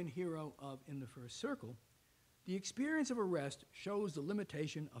Epicurean hero of In the First Circle, the experience of arrest shows the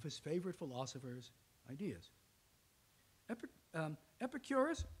limitation of his favorite philosopher's ideas.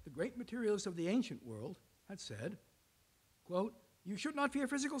 Epicurus, the great materialist of the ancient world, had said, quote, you should not fear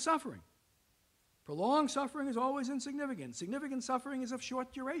physical suffering. Prolonged suffering is always insignificant. Significant suffering is of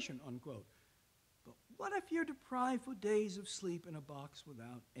short duration, unquote. But what if you're deprived for days of sleep in a box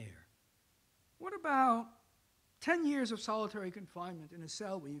without air? What about 10 years of solitary confinement in a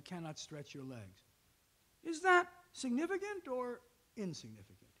cell where you cannot stretch your legs? Is that significant or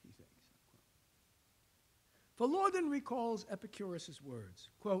insignificant, he thinks, unquote. Volodin recalls Epicurus' words,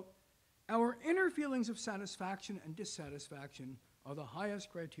 quote, our inner feelings of satisfaction and dissatisfaction are the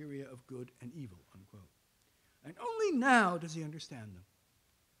highest criteria of good and evil, unquote. And only now does he understand them.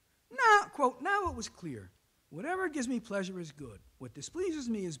 Now, quote, now it was clear. Whatever gives me pleasure is good. What displeases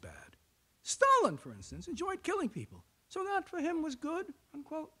me is bad. Stalin, for instance, enjoyed killing people, so that for him was good,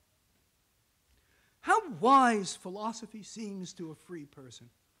 unquote. How wise philosophy seems to a free person.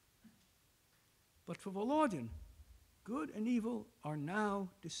 But for Volodin, good and evil are now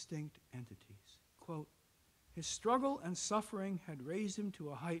distinct entities. Quote, his struggle and suffering had raised him to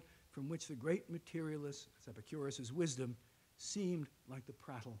a height from which the great materialist, as Epicurus' wisdom, seemed like the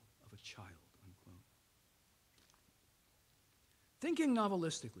prattle of a child, unquote. Thinking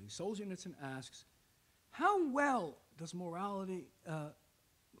novelistically, Solzhenitsyn asks, how well does morality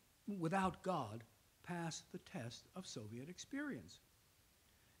without God pass the test of Soviet experience?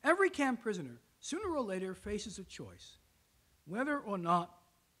 Every camp prisoner, sooner or later, faces a choice, whether or not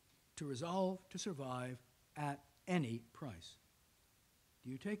to resolve to survive at any price. Do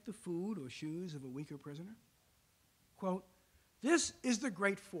you take the food or shoes of a weaker prisoner? Quote, this is the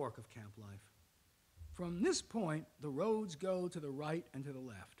great fork of camp life. From this point, the roads go to the right and to the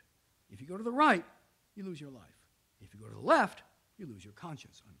left. If you go to the right, you lose your life. If you go to the left, you lose your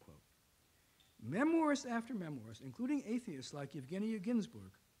conscience, unquote. Memoirist after memoirist, including atheists like Yevgeny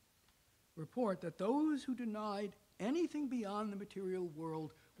Ginsburg, report that those who denied anything beyond the material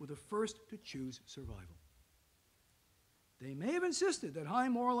world were the first to choose survival. They may have insisted that high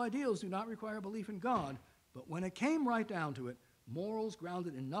moral ideals do not require belief in God, but when it came right down to it, morals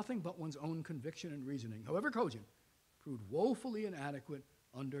grounded in nothing but one's own conviction and reasoning, however cogent, proved woefully inadequate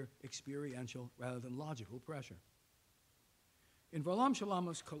under experiential rather than logical pressure. In Varlam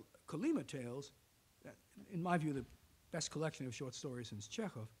Shalamov's Kolyma Tales, in my view the best collection of short stories since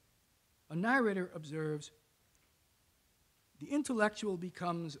Chekhov, a narrator observes, the intellectual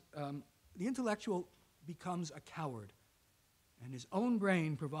becomes a coward, and his own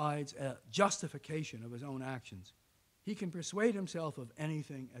brain provides a justification of his own actions. He can persuade himself of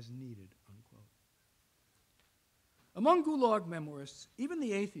anything as needed, unquote. Among Gulag memoirists, even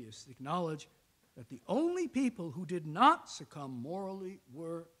the atheists acknowledge that the only people who did not succumb morally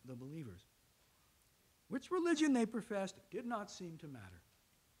were the believers. Which religion they professed did not seem to matter.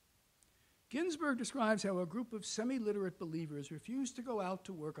 Ginsburg describes how a group of semi-literate believers refused to go out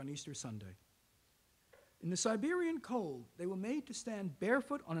to work on Easter Sunday. In the Siberian cold, they were made to stand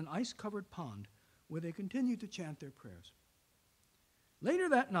barefoot on an ice-covered pond where they continued to chant their prayers. Later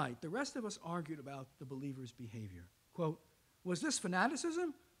that night, the rest of us argued about the believers' behavior. Quote, was this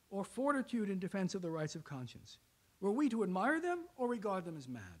fanaticism or fortitude in defense of the rights of conscience? Were we to admire them or regard them as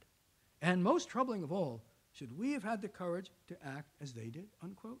mad? And most troubling of all, should we have had the courage to act as they did,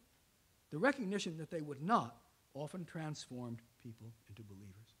 unquote? The recognition that they would not often transformed people into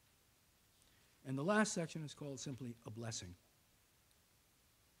believers. And the last section is called simply A Blessing.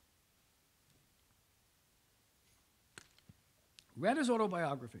 Read his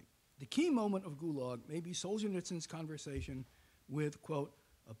autobiography. The key moment of Gulag may be Solzhenitsyn's conversation with, quote,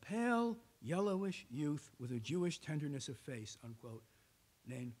 a pale, yellowish youth with a Jewish tenderness of face, unquote,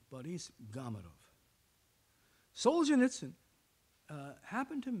 named Boris Gamadov. Solzhenitsyn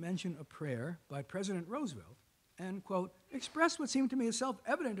happened to mention a prayer by President Roosevelt and, quote, expressed what seemed to me a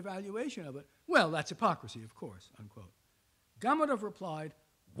self-evident evaluation of it. Well, that's hypocrisy, of course, unquote. Gamadov replied,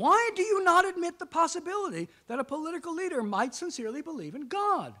 why do you not admit the possibility that a political leader might sincerely believe in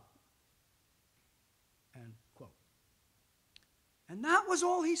God? End quote. And that was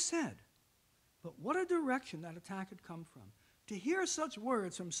all he said. But what a direction that attack had come from. To hear such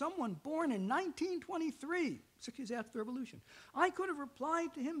words from someone born in 1923, 6 years after the revolution, I could have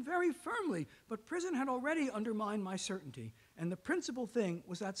replied to him very firmly, but prison had already undermined my certainty, and the principal thing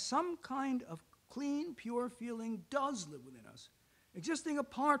was that some kind of clean, pure feeling does live within us, existing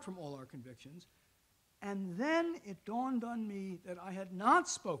apart from all our convictions. And then it dawned on me that I had not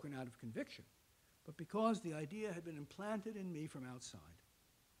spoken out of conviction, but because the idea had been implanted in me from outside.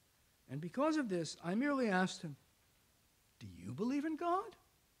 And because of this, I merely asked him, do you believe in God?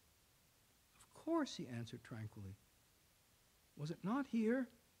 Of course, he answered tranquilly. Was it not here,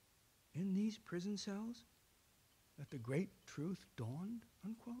 in these prison cells, that the great truth dawned,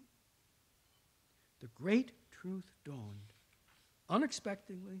 unquote? The great truth dawned.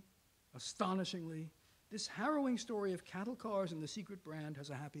 Unexpectedly, astonishingly, this harrowing story of cattle cars and the secret brand has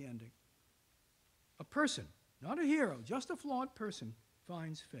a happy ending. A person, not a hero, just a flawed person,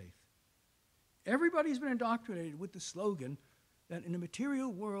 finds faith. Everybody's been indoctrinated with the slogan that in a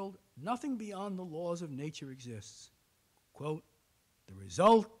material world, nothing beyond the laws of nature exists. Quote, the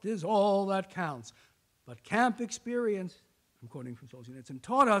result is all that counts. But camp experience, I'm quoting from Solzhenitsyn,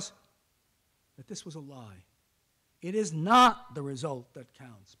 taught us that this was a lie. It is not the result that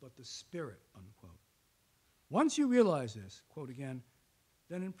counts, but the spirit, unquote. Once you realize this, quote again,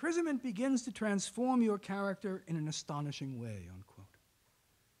 then imprisonment begins to transform your character in an astonishing way, unquote.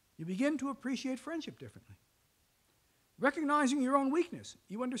 You begin to appreciate friendship differently. Recognizing your own weakness,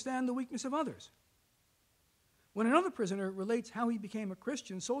 you understand the weakness of others. When another prisoner relates how he became a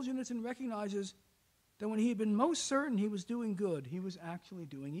Christian, Solzhenitsyn recognizes that when he had been most certain he was doing good, he was actually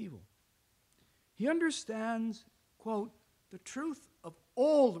doing evil. He understands, quote, the truth of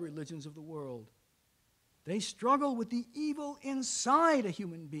all the religions of the world. They struggle with the evil inside a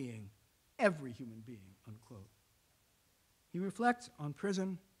human being, every human being, unquote. He reflects on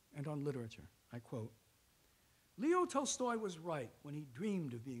prison and on literature. I quote, Leo Tolstoy was right when he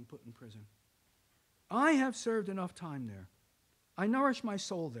dreamed of being put in prison. I have served enough time there. I nourish my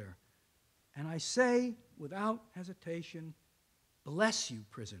soul there. And I say without hesitation, bless you,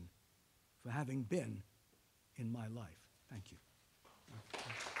 prison, for having been in my life. Thank you.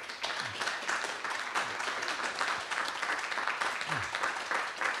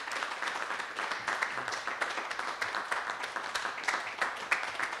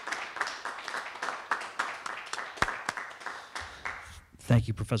 Thank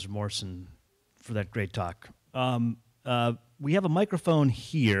you, Professor Morson, for that great talk. We have a microphone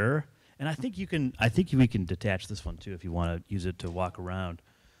here, and I think we can detach this one too if you want to use it to walk around.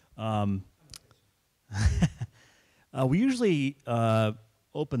 We usually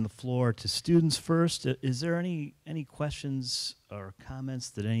open the floor to students first. Is there any questions or comments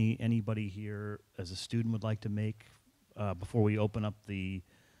that anybody here as a student would like to make before we open up the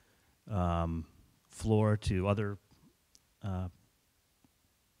floor to other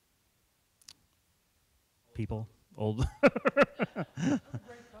people, old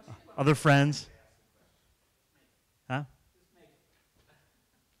other friends? Huh?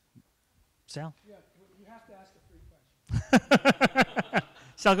 Sal? Yeah, you have to ask a free question.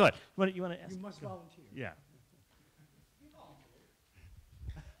 Sal, go ahead. You want to ask? You must volunteer. Yeah.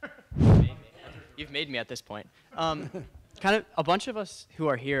 You've made me at this point. Kind of a bunch of us who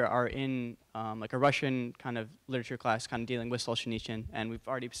are here are in like a Russian kind of literature class, kind of dealing with Solzhenitsyn, and we've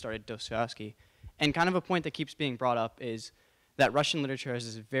already started Dostoevsky. And kind of a point that keeps being brought up is that Russian literature has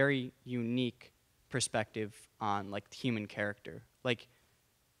this very unique perspective on like the human character. Like,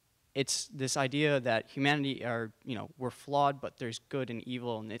 it's this idea that humanity are, we're flawed, but there's good and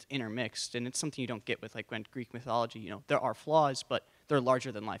evil, and it's intermixed, and it's something you don't get with like Greek mythology. There are flaws, but they're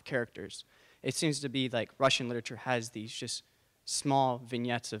larger than life characters. It seems to be like Russian literature has these just small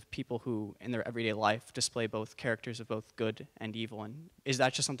vignettes of people who, in their everyday life, display both characters of both good and evil. And is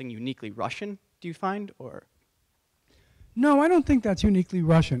that just something uniquely Russian, do you find, or? No, I don't think that's uniquely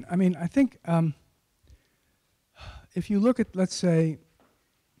Russian. I mean, I think if you look at, let's say,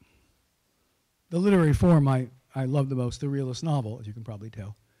 the literary form I love the most, the realist novel, as you can probably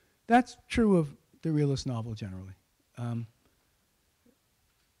tell, that's true of the realist novel generally.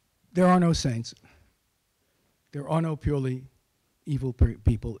 There are no saints. There are no purely evil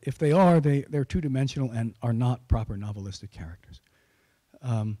people. If they are, they're two-dimensional and are not proper novelistic characters.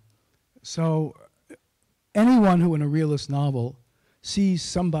 So anyone who in a realist novel sees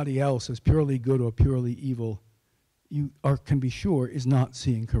somebody else as purely good or purely evil, can be sure is not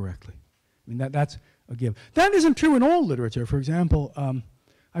seeing correctly. I mean, that's a give. That isn't true in all literature. For example,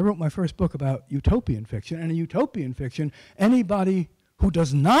 I wrote my first book about utopian fiction, and in utopian fiction, anybody who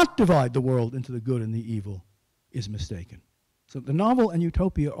does not divide the world into the good and the evil is mistaken. So the novel and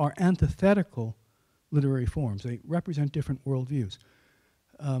utopia are antithetical literary forms. They represent different worldviews.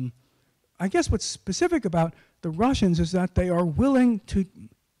 I guess what's specific about the Russians is that they are willing to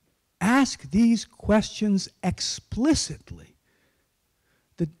ask these questions explicitly.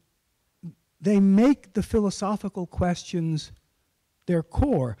 They make the philosophical questions their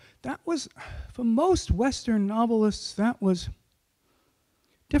core. That was, for most Western novelists, that was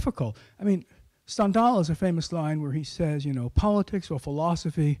difficult. I mean, Stendhal has a famous line where he says, politics or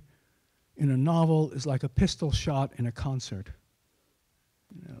philosophy in a novel is like a pistol shot in a concert.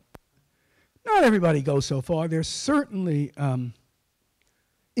 Not everybody goes so far. There's certainly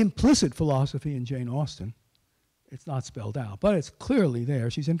implicit philosophy in Jane Austen. It's not spelled out, but it's clearly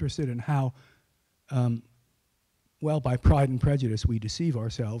there. She's interested in how, by Pride and Prejudice, we deceive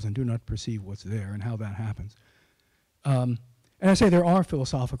ourselves and do not perceive what's there, and how that happens. And I say there are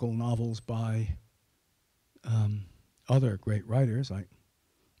philosophical novels by other great writers, like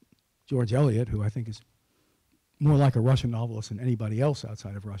George Eliot, who I think is more like a Russian novelist than anybody else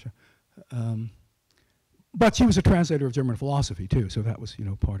outside of Russia. But she was a translator of German philosophy, too, so that was,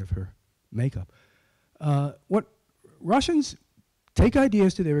 part of her makeup. What Russians take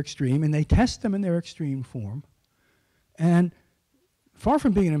ideas to their extreme, and they test them in their extreme form. And far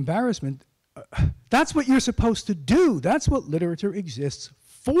from being an embarrassment, that's what you're supposed to do. That's what literature exists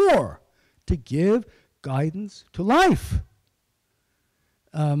for, to give guidance to life.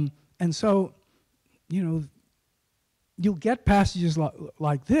 And so, you know, you'll get passages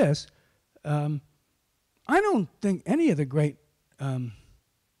like this. I don't think any of the great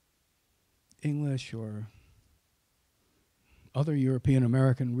English or other European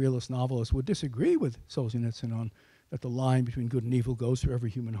American realist novelists would disagree with Solzhenitsyn on that the line between good and evil goes through every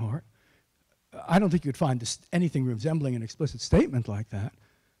human heart. I don't think you'd find anything resembling an explicit statement like that.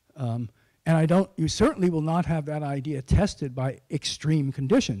 And you certainly will not have that idea tested by extreme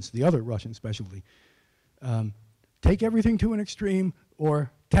conditions, the other Russian specialty. Take everything to an extreme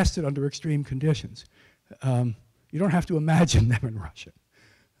or test it under extreme conditions. You don't have to imagine them in Russian.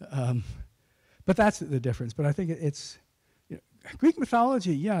 But that's the difference. But I think it's, you know, Greek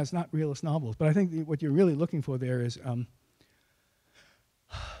mythology, yeah, it's not realist novels, but I think what you're really looking for there is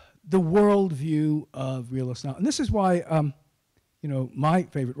the worldview of realist novels. And this is why, you know, my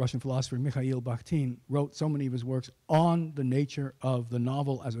favorite Russian philosopher, Mikhail Bakhtin, wrote so many of his works on the nature of the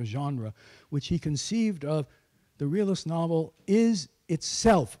novel as a genre, which he conceived of. The realist novel is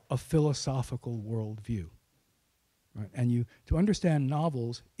itself a philosophical worldview. Right? And to understand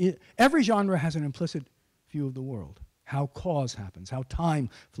novels, every genre has an implicit view of the world. How cause happens, how time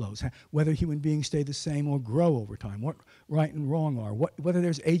flows, whether human beings stay the same or grow over time, what right and wrong are, whether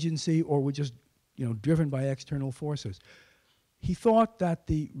there's agency or we're just, you know, driven by external forces. He thought that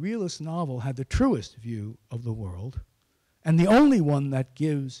the realist novel had the truest view of the world, and the only one that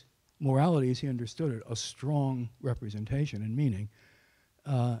gives morality, as he understood it, a strong representation and meaning.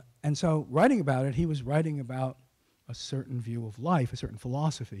 And so writing about it, he was writing about a certain view of life, a certain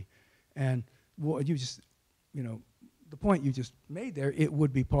philosophy. And what you just, you know, the point you just made there, it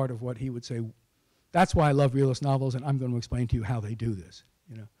would be part of what he would say, that's why I love realist novels, and I'm going to explain to you how they do this,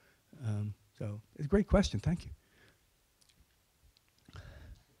 you know. So it's a great question, thank you.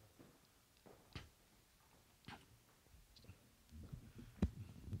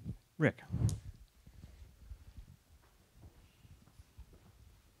 Rick.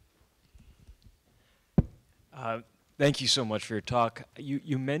 Thank you so much for your talk.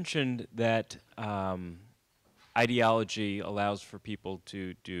 You mentioned that ideology allows for people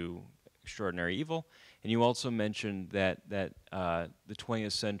to do extraordinary evil, and you also mentioned that the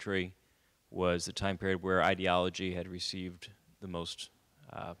 20th century was the time period where ideology had received the most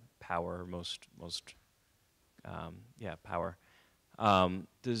power, power.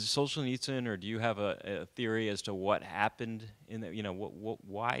 Does Solzhenitsyn, or do you have a theory as to what happened in that? You know,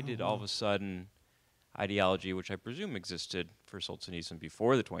 why did all of a sudden ideology, which I presume existed for Solzhenitsyn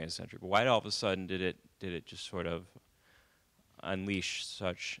before the 20th century, but why all of a sudden did it just sort of unleash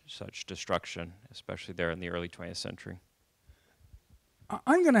such destruction, especially there in the early 20th century?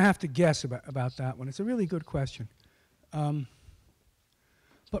 I'm going to have to guess about that one. It's a really good question. But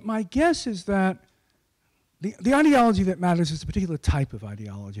my guess is that the ideology that matters is a particular type of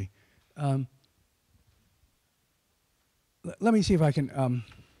ideology. Let me see if I can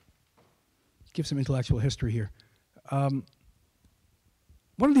give some intellectual history here. One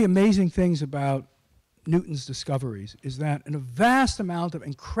of the amazing things about Newton's discoveries is that in a vast amount of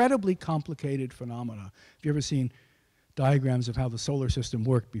incredibly complicated phenomena, have you ever seen diagrams of how the solar system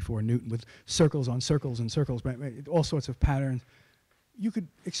worked before Newton with circles on circles and circles, all sorts of patterns? You could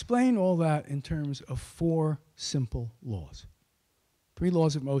explain all that in terms of 4 simple laws. 3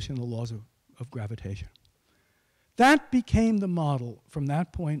 laws of motion, the laws of gravitation. That became the model from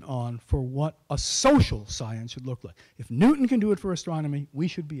that point on for what a social science should look like. If Newton can do it for astronomy, we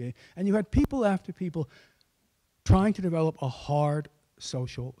should be able. And you had people after people trying to develop a hard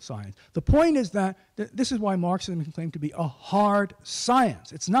social science. The point is that this is why Marxism can claim to be a hard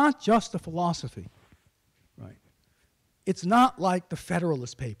science. It's not just a philosophy, right? It's not like the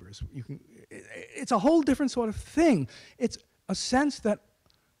Federalist Papers. It's a whole different sort of thing. It's a sense that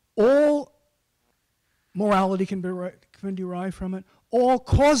all morality can be derived from it. All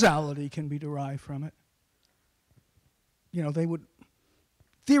causality can be derived from it. You know,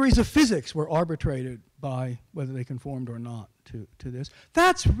 theories of physics were arbitrated by whether they conformed or not to this.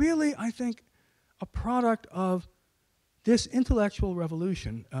 That's really, I think, a product of this intellectual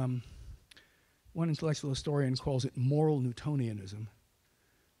revolution. One intellectual historian calls it moral Newtonianism.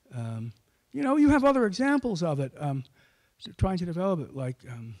 You know, you have other examples of it, trying to develop it, like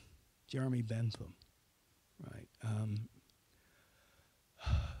Jeremy Bentham. Right.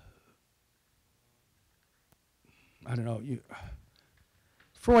 I don't know.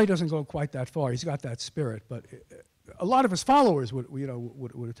 Freud doesn't go quite that far. He's got that spirit, but a lot of his followers would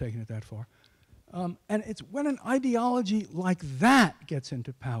have taken it that far. And it's when an ideology like that gets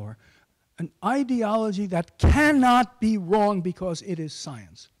into power, an ideology that cannot be wrong because it is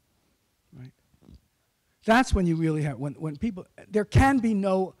science, right? That's when you really have, when people, there can be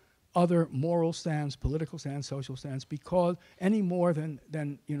no other moral stance, political stance, social stance, because any more than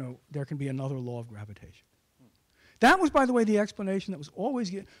you know, there can be another law of gravitation. That was, by the way, the explanation that was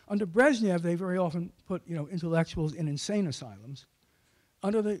always given. Under Brezhnev, they very often put, you know, intellectuals in insane asylums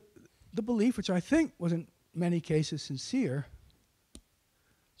under the belief, which I think was in many cases sincere,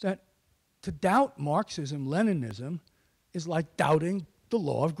 that to doubt Marxism, Leninism, is like doubting the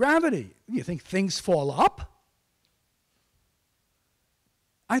law of gravity. You think things fall up?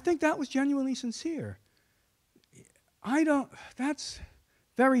 I think that was genuinely sincere. That's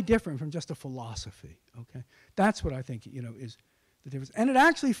very different from just a philosophy, okay? That's what I think, you know, is the difference. And it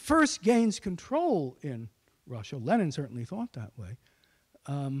actually first gains control in Russia. Lenin certainly thought that way.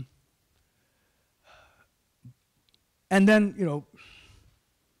 And then, you know,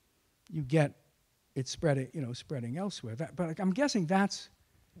 you get it spreading, you know, spreading elsewhere. But I'm guessing that's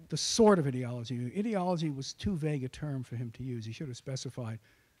the sort of ideology. Ideology was too vague a term for him to use. He should have specified,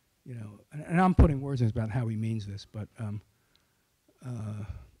 you know, and I'm putting words in about how he means this, but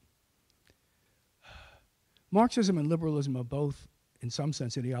Marxism and liberalism are both, in some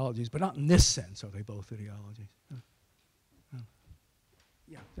sense, ideologies, but not in this sense are they both ideologies.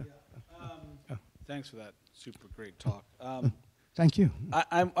 Thanks for that super great talk. Thank you.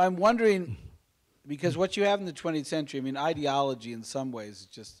 I'm wondering, because what you have in the 20th century, I mean, ideology in some ways is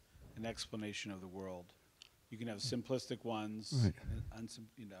just an explanation of the world. You can have simplistic ones, right, and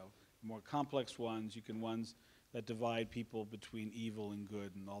you know, more complex ones. You can ones that divide people between evil and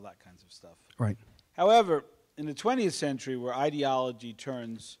good and all that kinds of stuff. Right. However, in the 20th century, where ideology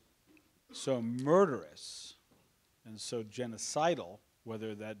turns so murderous and so genocidal,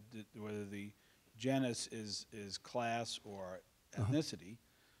 whether the genus is class or ethnicity,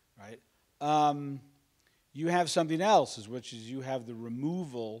 right? You have something else, which is you have the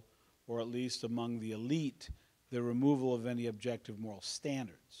removal, or at least among the elite, the removal of any objective moral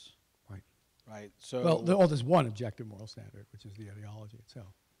standards. Right. Right. So well, there's one objective moral standard, which is the ideology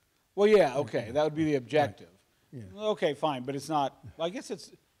itself. Well, yeah, okay, that would be the objective. Right. Yeah. Okay, fine, but it's not. Well, I guess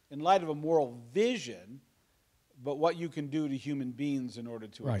it's in light of a moral vision, but what you can do to human beings in order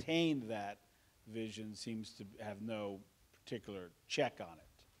to right, attain that vision seems to have no particular check on it.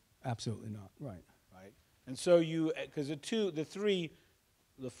 Absolutely not. Right. Right. And so because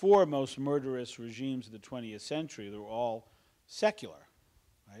the four most murderous regimes of the 20th century, they were all secular,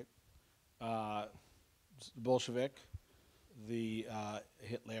 right? The Bolshevik, the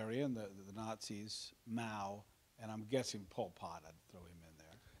Hitlerian, the Nazis, Mao, and I'm guessing Pol Pot. I'd throw him in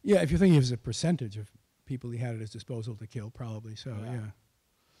there. Yeah, if you're thinking of a percentage of people he had at his disposal to kill, probably so. Yeah.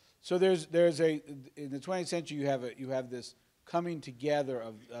 So in the 20th century you have this coming together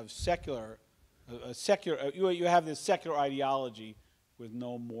of secular, you have this secular ideology with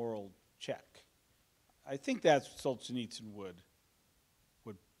no moral check. I think that Solzhenitsyn would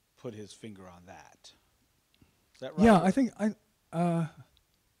put his finger on that. Is that right? Yeah, I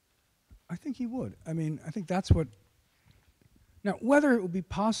think he would. I mean, I think that's what. Now, whether it would be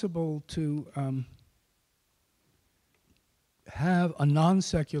possible to have a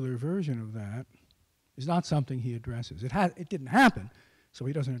non-secular version of that is not something he addresses. It didn't happen, so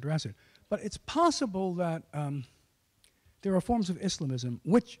he doesn't address it. But it's possible that there are forms of Islamism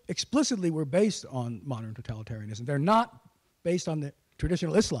which explicitly were based on modern totalitarianism. They're not based on the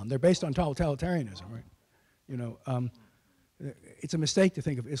traditional Islam. They're based on totalitarianism, right? You know, it's a mistake to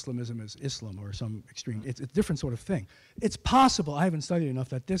think of Islamism as Islam or some extreme. It's a different sort of thing. It's possible, I haven't studied enough,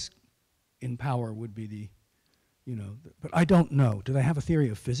 that this in power would be the, you know, but I don't know. Do they have a theory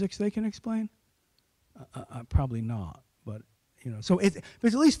of physics they can explain? Probably not. But, you know, so it's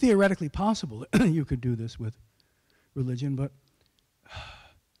at least theoretically possible that you could do this with religion, but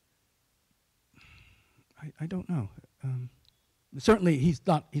I don't know. Certainly he's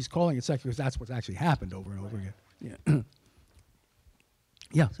calling it secular because that's what's actually happened over and over again. Yeah.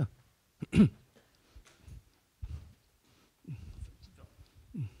 Yeah. So. Thank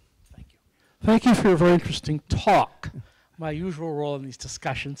you. Thank you for your very interesting talk. My usual role in these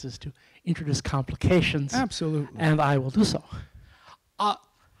discussions is to introduce complications. Absolutely. And I will do so.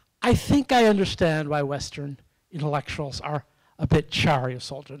 I think I understand why Western intellectuals are a bit chary of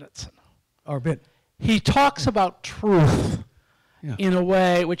Solzhenitsyn. Or a bit. He talks about truth Yeah. in a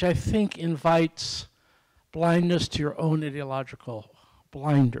way which I think invites blindness to your own ideological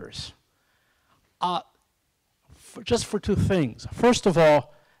blinders. Just for two things. First of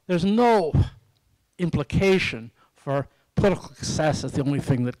all, there's no implication for political success as the only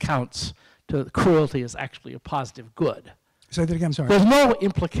thing that counts. To cruelty is actually a positive good. Say that again, I'm sorry. There's no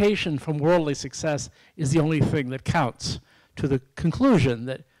implication from worldly success is the only thing that counts to the conclusion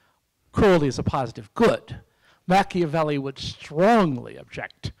that cruelty is a positive good. Machiavelli would strongly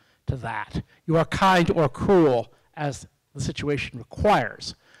object to that. You are kind or cruel as the situation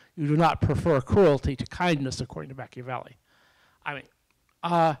requires. You do not prefer cruelty to kindness, according to Machiavelli. I mean,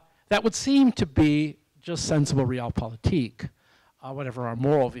 that would seem to be just sensible realpolitik, whatever our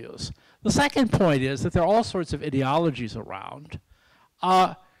moral views. The second point is that there are all sorts of ideologies around.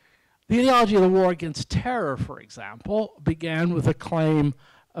 The ideology of the war against terror, for example, began with a claim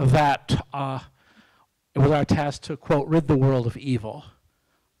that it was our task to, quote, rid the world of evil.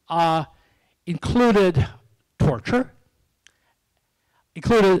 Included torture,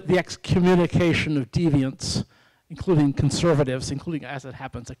 included the excommunication of deviants, including conservatives, including, as it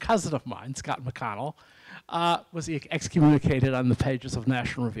happens, a cousin of mine, Scott McConnell, was excommunicated on the pages of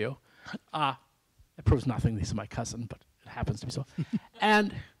National Review. It proves nothing, he's my cousin, but it happens to be so.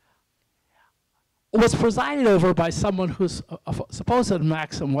 And was presided over by someone whose supposed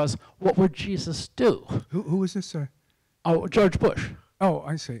maxim was, what would Jesus do? Who was this, sir? Oh, George Bush. Oh,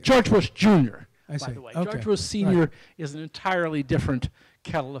 I see. George Bush Jr., I see. by the way. Okay. George Bush Sr. Right. is an entirely different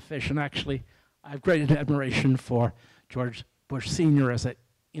kettle of fish, and actually, I have great admiration for George Bush Sr. as an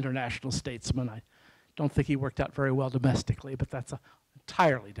international statesman. I don't think he worked out very well domestically, but that's an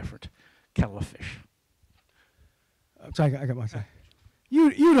entirely different kettle of fish. Sorry, I got my say.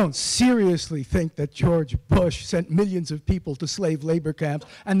 You don't seriously think that George Bush sent millions of people to slave labor camps,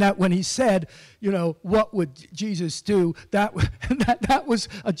 and that when he said, you know, what would Jesus do, that was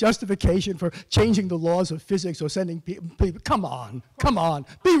a justification for changing the laws of physics or sending people. Come on,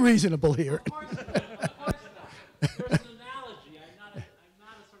 be reasonable here. Of course not. There's an analogy. I'm not a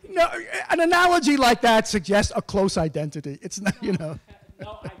sort of... No, an analogy like that suggests a close identity. It's not, you know.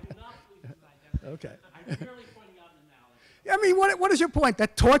 No, I do not believe it's an identity. Okay. I'm merely pointing out an analogy. I mean, what is your point?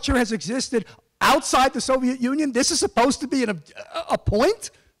 That torture has existed outside the Soviet Union? This is supposed to be a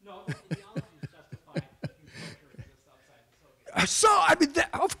point? No, the ideology is justified if torture exists outside the Soviet Union. So, I mean,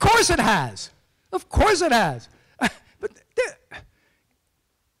 of course it has. Of course it has. But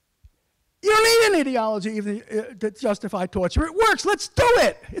you don't need an ideology even to justify torture. It works. Let's do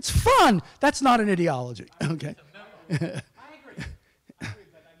it. It's fun. That's not an ideology. Okay. I agree.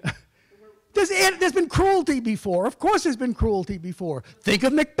 There's been cruelty before. Of course there's been cruelty before. Think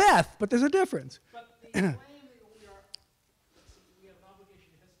of Macbeth, but there's a difference. But the claim that we have an obligation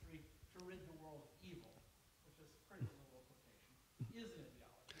to history to rid the world of evil, which is critical to quotation, is an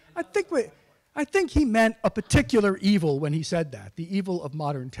ideology. I think he meant a particular evil when he said that, the evil of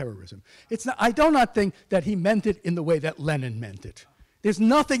modern terrorism. I do not think that he meant it in the way that Lenin meant it. There's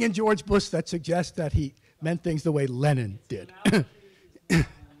nothing in George Bush that suggests that he meant things the way Lenin did.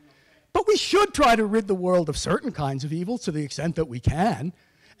 But we should try to rid the world of certain kinds of evil to the extent that we can.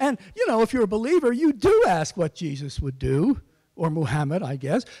 And, you know, if you're a believer, you do ask what Jesus would do, or Muhammad, I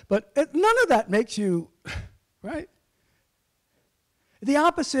guess. But none of that makes you, right? The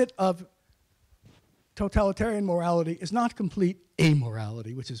opposite of totalitarian morality is not complete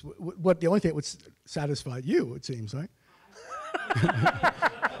amorality, which is what the only thing that would satisfy you, it seems, right?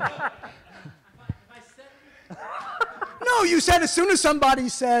 No, you said as soon as somebody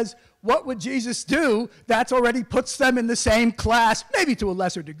says, what would Jesus do, that already puts them in the same class, maybe to a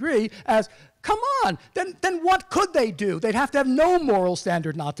lesser degree, as, come on, then what could they do? They'd have to have no moral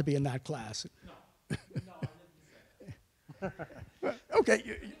standard not to be in that class. No, I didn't say that. Okay.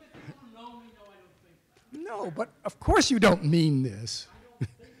 You don't know me, no, I don't think. No, but of course you don't mean this.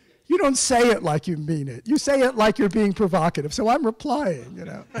 You don't say it like you mean it. You say it like you're being provocative, so I'm replying, you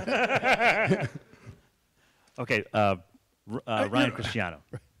know. Okay, Ryan Cristiano.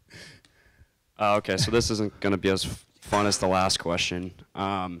 Okay, so this isn't going to be as fun as the last question.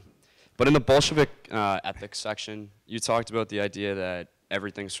 But in the Bolshevik ethics section, you talked about the idea that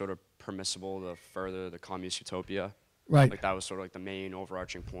everything's sort of permissible to further the communist utopia. Right. Like that was sort of like the main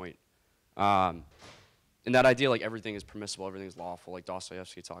overarching point. And that idea, like everything is permissible, everything is lawful, like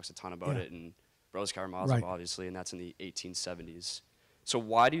Dostoevsky talks a ton about it, and Broz Karamazov, Right. obviously, and that's in the 1870s. So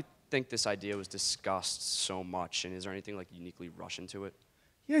why do you think this idea was discussed so much, and is there anything like uniquely Russian to it?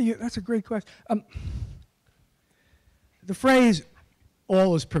 Yeah, that's a great question. The phrase,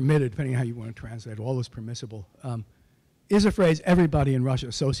 all is permitted, depending on how you want to translate it, all is permissible, is a phrase everybody in Russia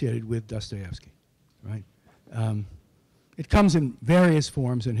associated with Dostoevsky, right? It comes in various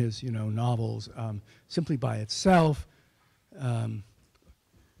forms in his, novels, simply by itself,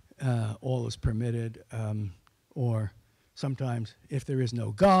 all is permitted, or sometimes, if there is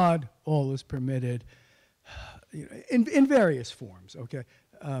no God, all is permitted, in various forms, okay?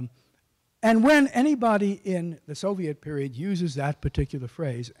 And when anybody in the Soviet period uses that particular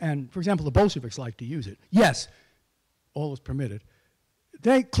phrase, and for example, the Bolsheviks like to use it, yes, all is permitted,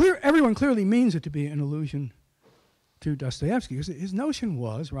 everyone clearly means it to be an allusion to Dostoevsky, because his notion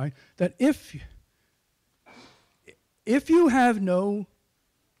was, right, that if you have no,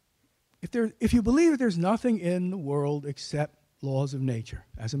 if you believe that there's nothing in the world except laws of nature,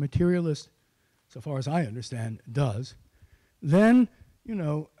 as a materialist, so far as I understand, does, then, you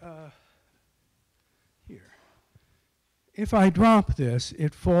know, here, if I drop this,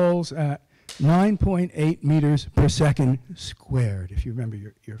 it falls at 9.8 meters per second squared, if you remember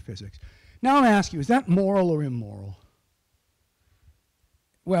your physics. Now I'm asking you, is that moral or immoral?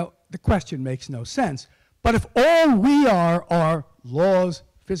 Well, the question makes no sense. But if all we are laws,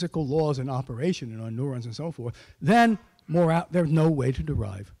 physical laws in operation in our neurons and so forth, then there's no way to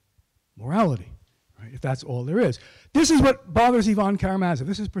derive morality, right, if that's all there is. This is what bothers Ivan Karamazov.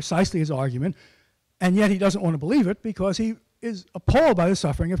 This is precisely his argument, and yet he doesn't want to believe it because he is appalled by the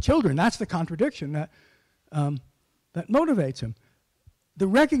suffering of children. That's the contradiction that motivates him. The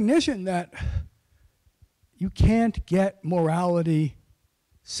recognition that you can't get morality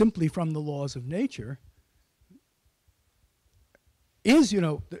simply from the laws of nature is, you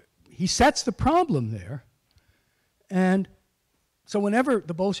know, he sets the problem there. And so whenever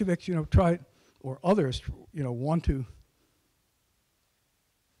the Bolsheviks, you know, try, or others, you know, want to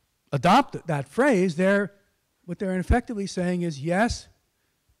adopt that phrase, what they're effectively saying is, yes,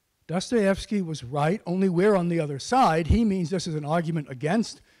 Dostoevsky was right, only we're on the other side. He means this is an argument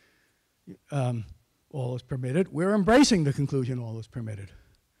against all is permitted. We're embracing the conclusion all is permitted.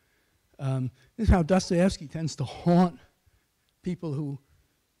 This is how Dostoevsky tends to haunt people who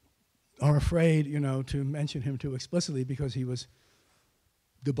are afraid, you know, to mention him too explicitly because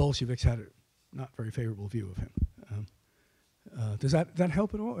the Bolsheviks had a not very favorable view of him. Does that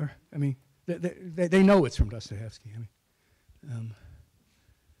help at all? Or, I mean, they know it's from Dostoevsky. I mean,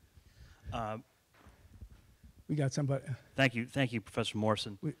 we got somebody. Thank you, Professor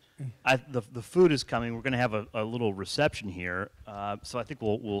Morson. The food is coming. We're going to have a little reception here, so I think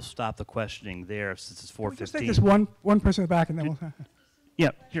we'll stop the questioning there since it's 4:15. We'll just take this one person back, and then we'll.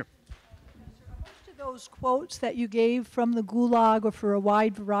 Yeah, here. Most of those quotes that you gave from the Gulag, or for a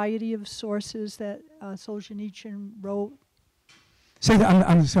wide variety of sources that Solzhenitsyn wrote, Say that,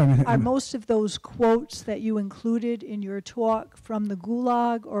 I'm sorry. are most of those quotes that you included in your talk from the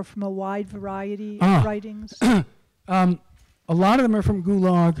Gulag or from a wide variety of writings? A lot of them are from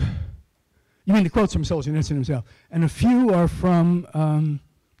Gulag. You mean the quotes from Solzhenitsyn himself. And a few are from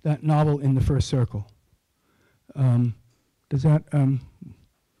that novel In the First Circle. Does that,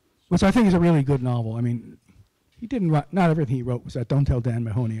 which I think is a really good novel. I mean, he didn't write, not everything he wrote was that. Don't tell Dan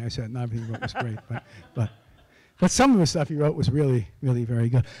Mahoney I said not everything he wrote was great, but some of the stuff he wrote was really, really very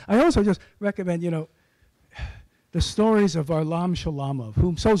good. I also just recommend, you know, the stories of Varlam Shalamov,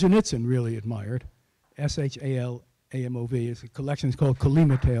 whom Solzhenitsyn really admired. Shalamov is a collection. It's called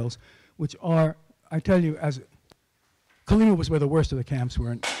Kolyma Tales, which are, I tell you, Kolyma was where the worst of the camps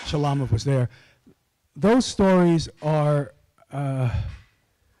were, and Shalamov was there. Those stories are,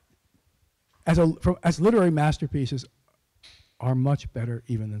 as literary masterpieces, are much better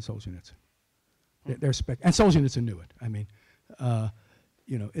even than Solzhenitsyn. And Solzhenitsyn knew it. I mean,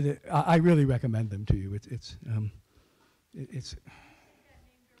 you know, I really recommend them to you. It's Shalamam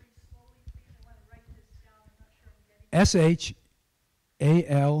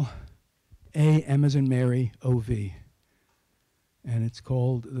as in Mary, O-V. And it's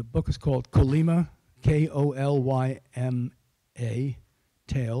called, the book is called Kolyma, K-O-L-Y-M-A,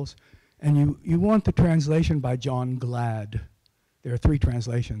 Tales. And you want the translation by John Glad. There are 3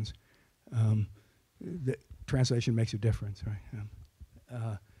 translations. The translation makes a difference, right?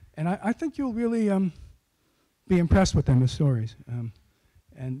 And I think you'll really be impressed with them as stories.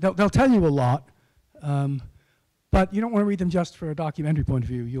 And they'll tell you a lot, but you don't want to read them just for a documentary point of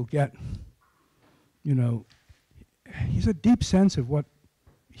view. You'll get, you know, he's a deep sense of what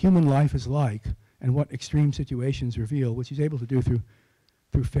human life is like and what extreme situations reveal, which he's able to do through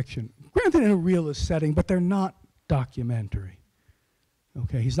fiction. Granted, in a realist setting, but they're not documentary.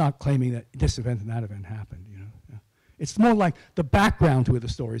 Okay, he's not claiming that this event and that event happened, you know. It's more like the background to where the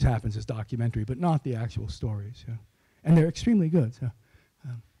stories happens is documentary, but not the actual stories. Yeah. And they're extremely good. So,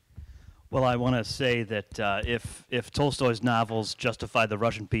 well, I want to say that if Tolstoy's novels justify the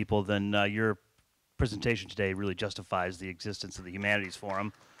Russian people, then your presentation today really justifies the existence of the Humanities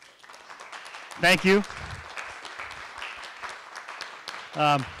Forum. Thank you.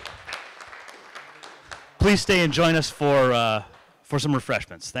 Please stay and join us for some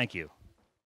refreshments. Thank you.